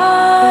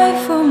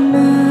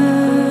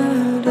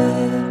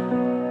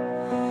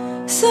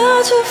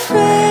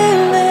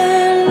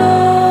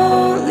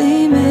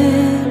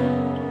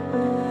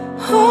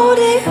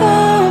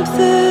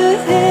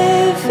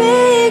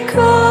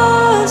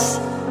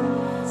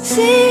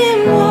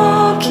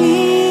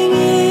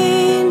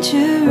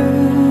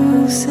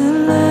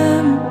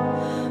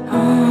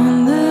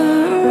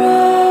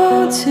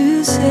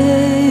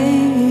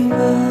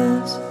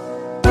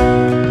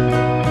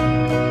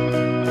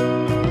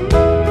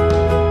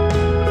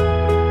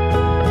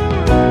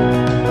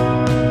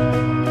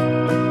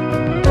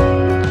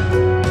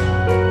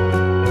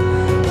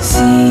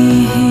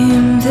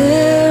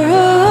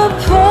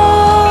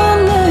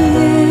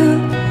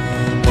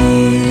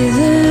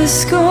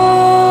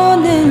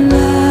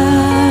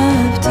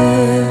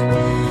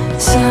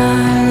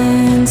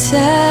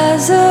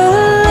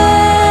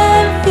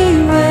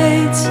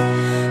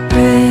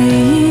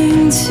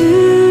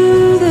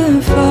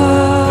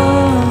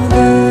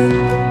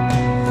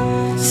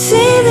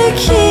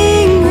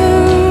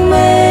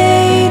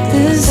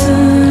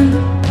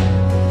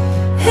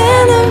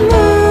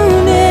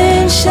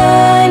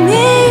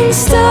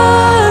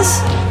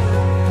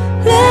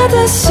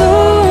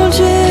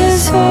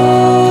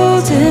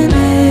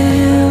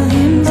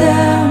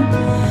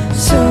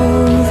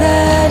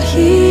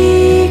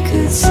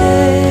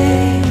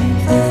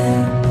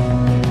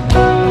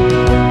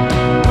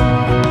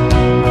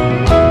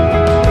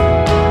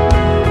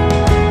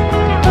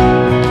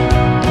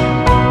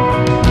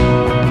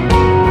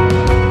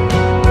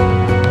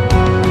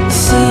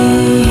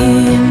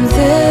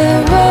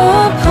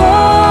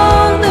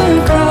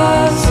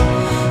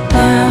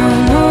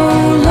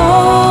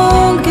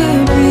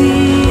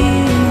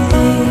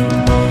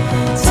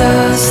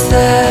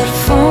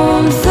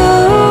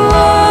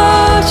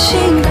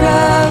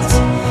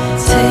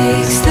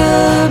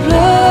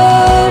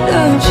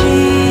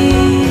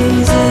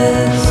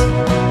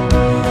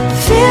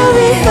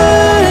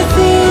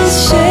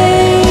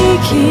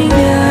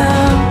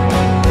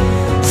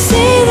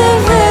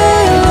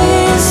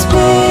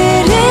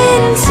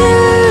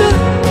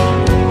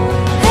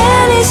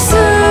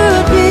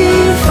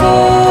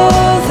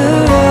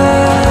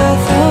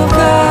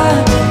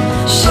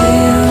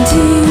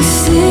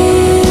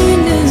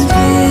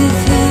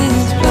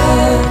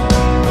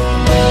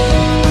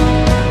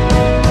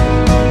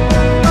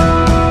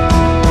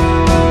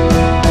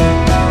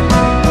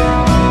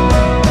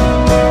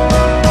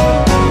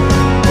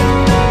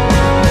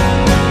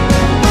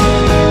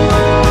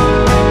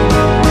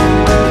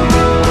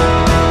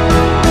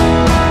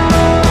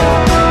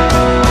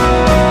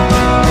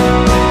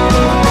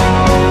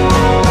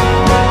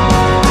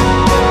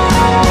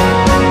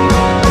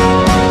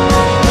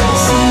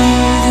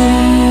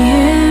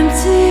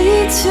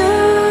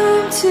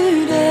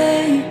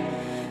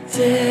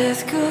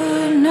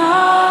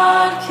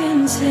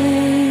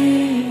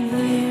contain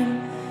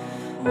him.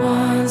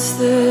 Once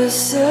the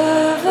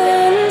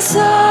servants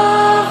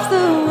of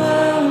the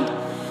world,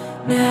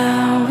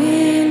 now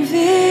in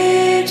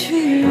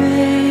victory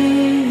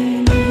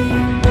reigning.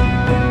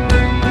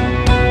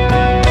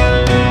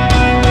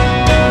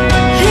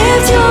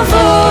 Lift your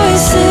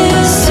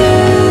voices to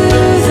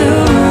the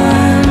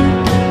one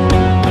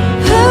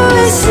who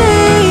is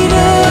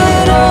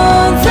seated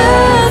on the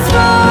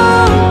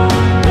throne.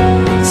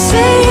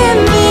 Sing him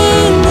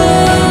in the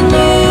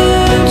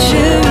New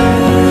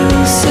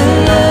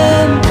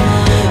Jerusalem.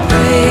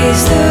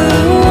 Praise the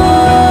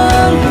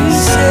one who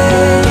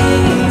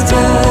saved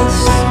us.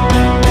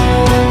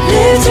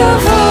 Lift your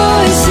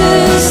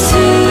voices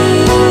to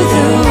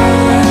the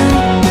one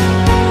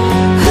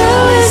who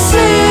is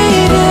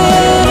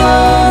seated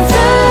on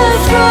the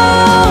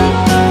throne.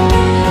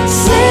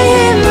 Sing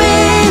him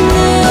in the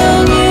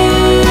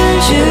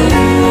New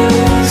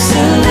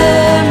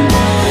Jerusalem.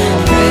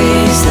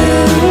 Praise the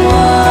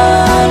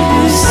one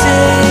who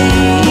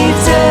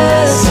saved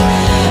us.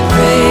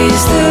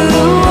 Praise the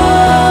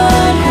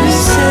one who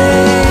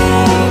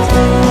saved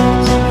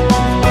us.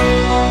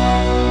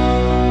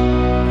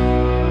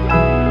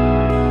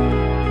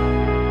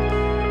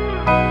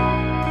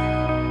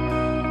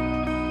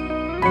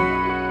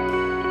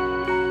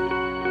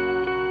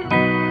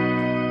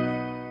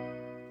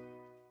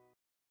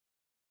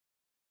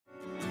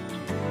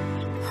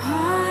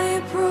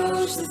 I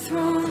approach the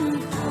throne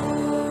of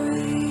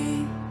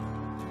glory.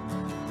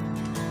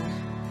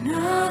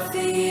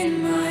 Nothing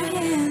in my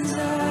hands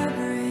I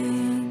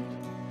bring,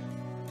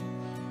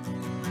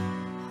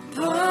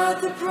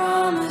 but the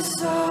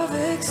promise of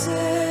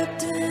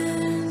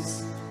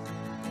acceptance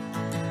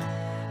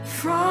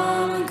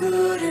from a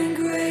good and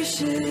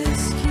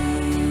gracious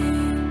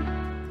King.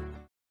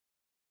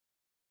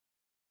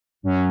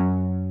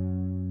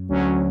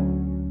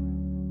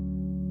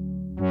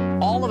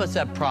 All of us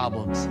have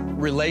problems,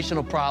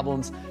 relational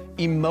problems,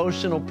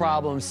 emotional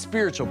problems,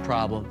 spiritual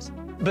problems.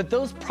 But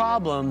those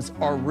problems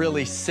are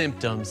really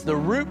symptoms. The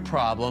root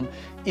problem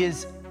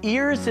is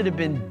ears that have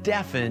been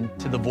deafened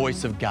to the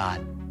voice of God.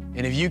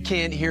 And if you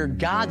can't hear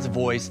God's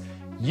voice,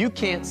 you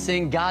can't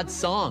sing God's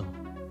song,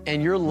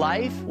 and your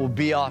life will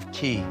be off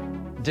key.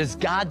 Does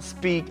God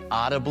speak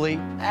audibly?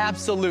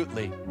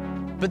 Absolutely.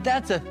 But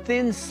that's a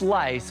thin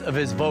slice of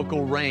his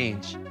vocal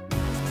range.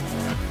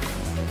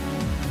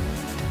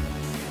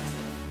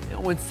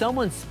 When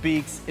someone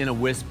speaks in a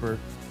whisper,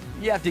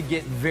 you have to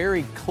get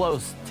very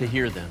close to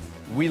hear them.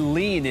 We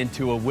lean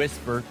into a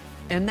whisper,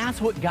 and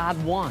that's what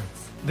God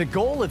wants. The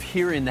goal of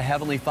hearing the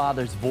Heavenly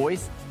Father's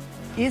voice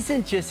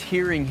isn't just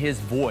hearing his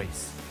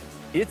voice,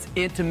 it's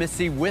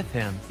intimacy with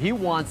him. He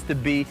wants to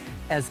be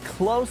as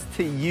close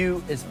to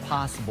you as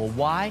possible.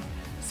 Why?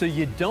 So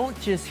you don't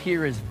just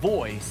hear his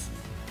voice,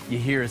 you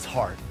hear his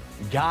heart.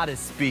 God is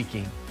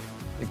speaking.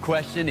 The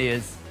question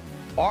is,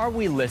 are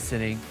we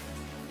listening?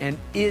 And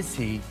is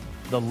he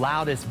the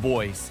loudest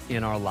voice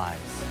in our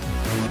lives?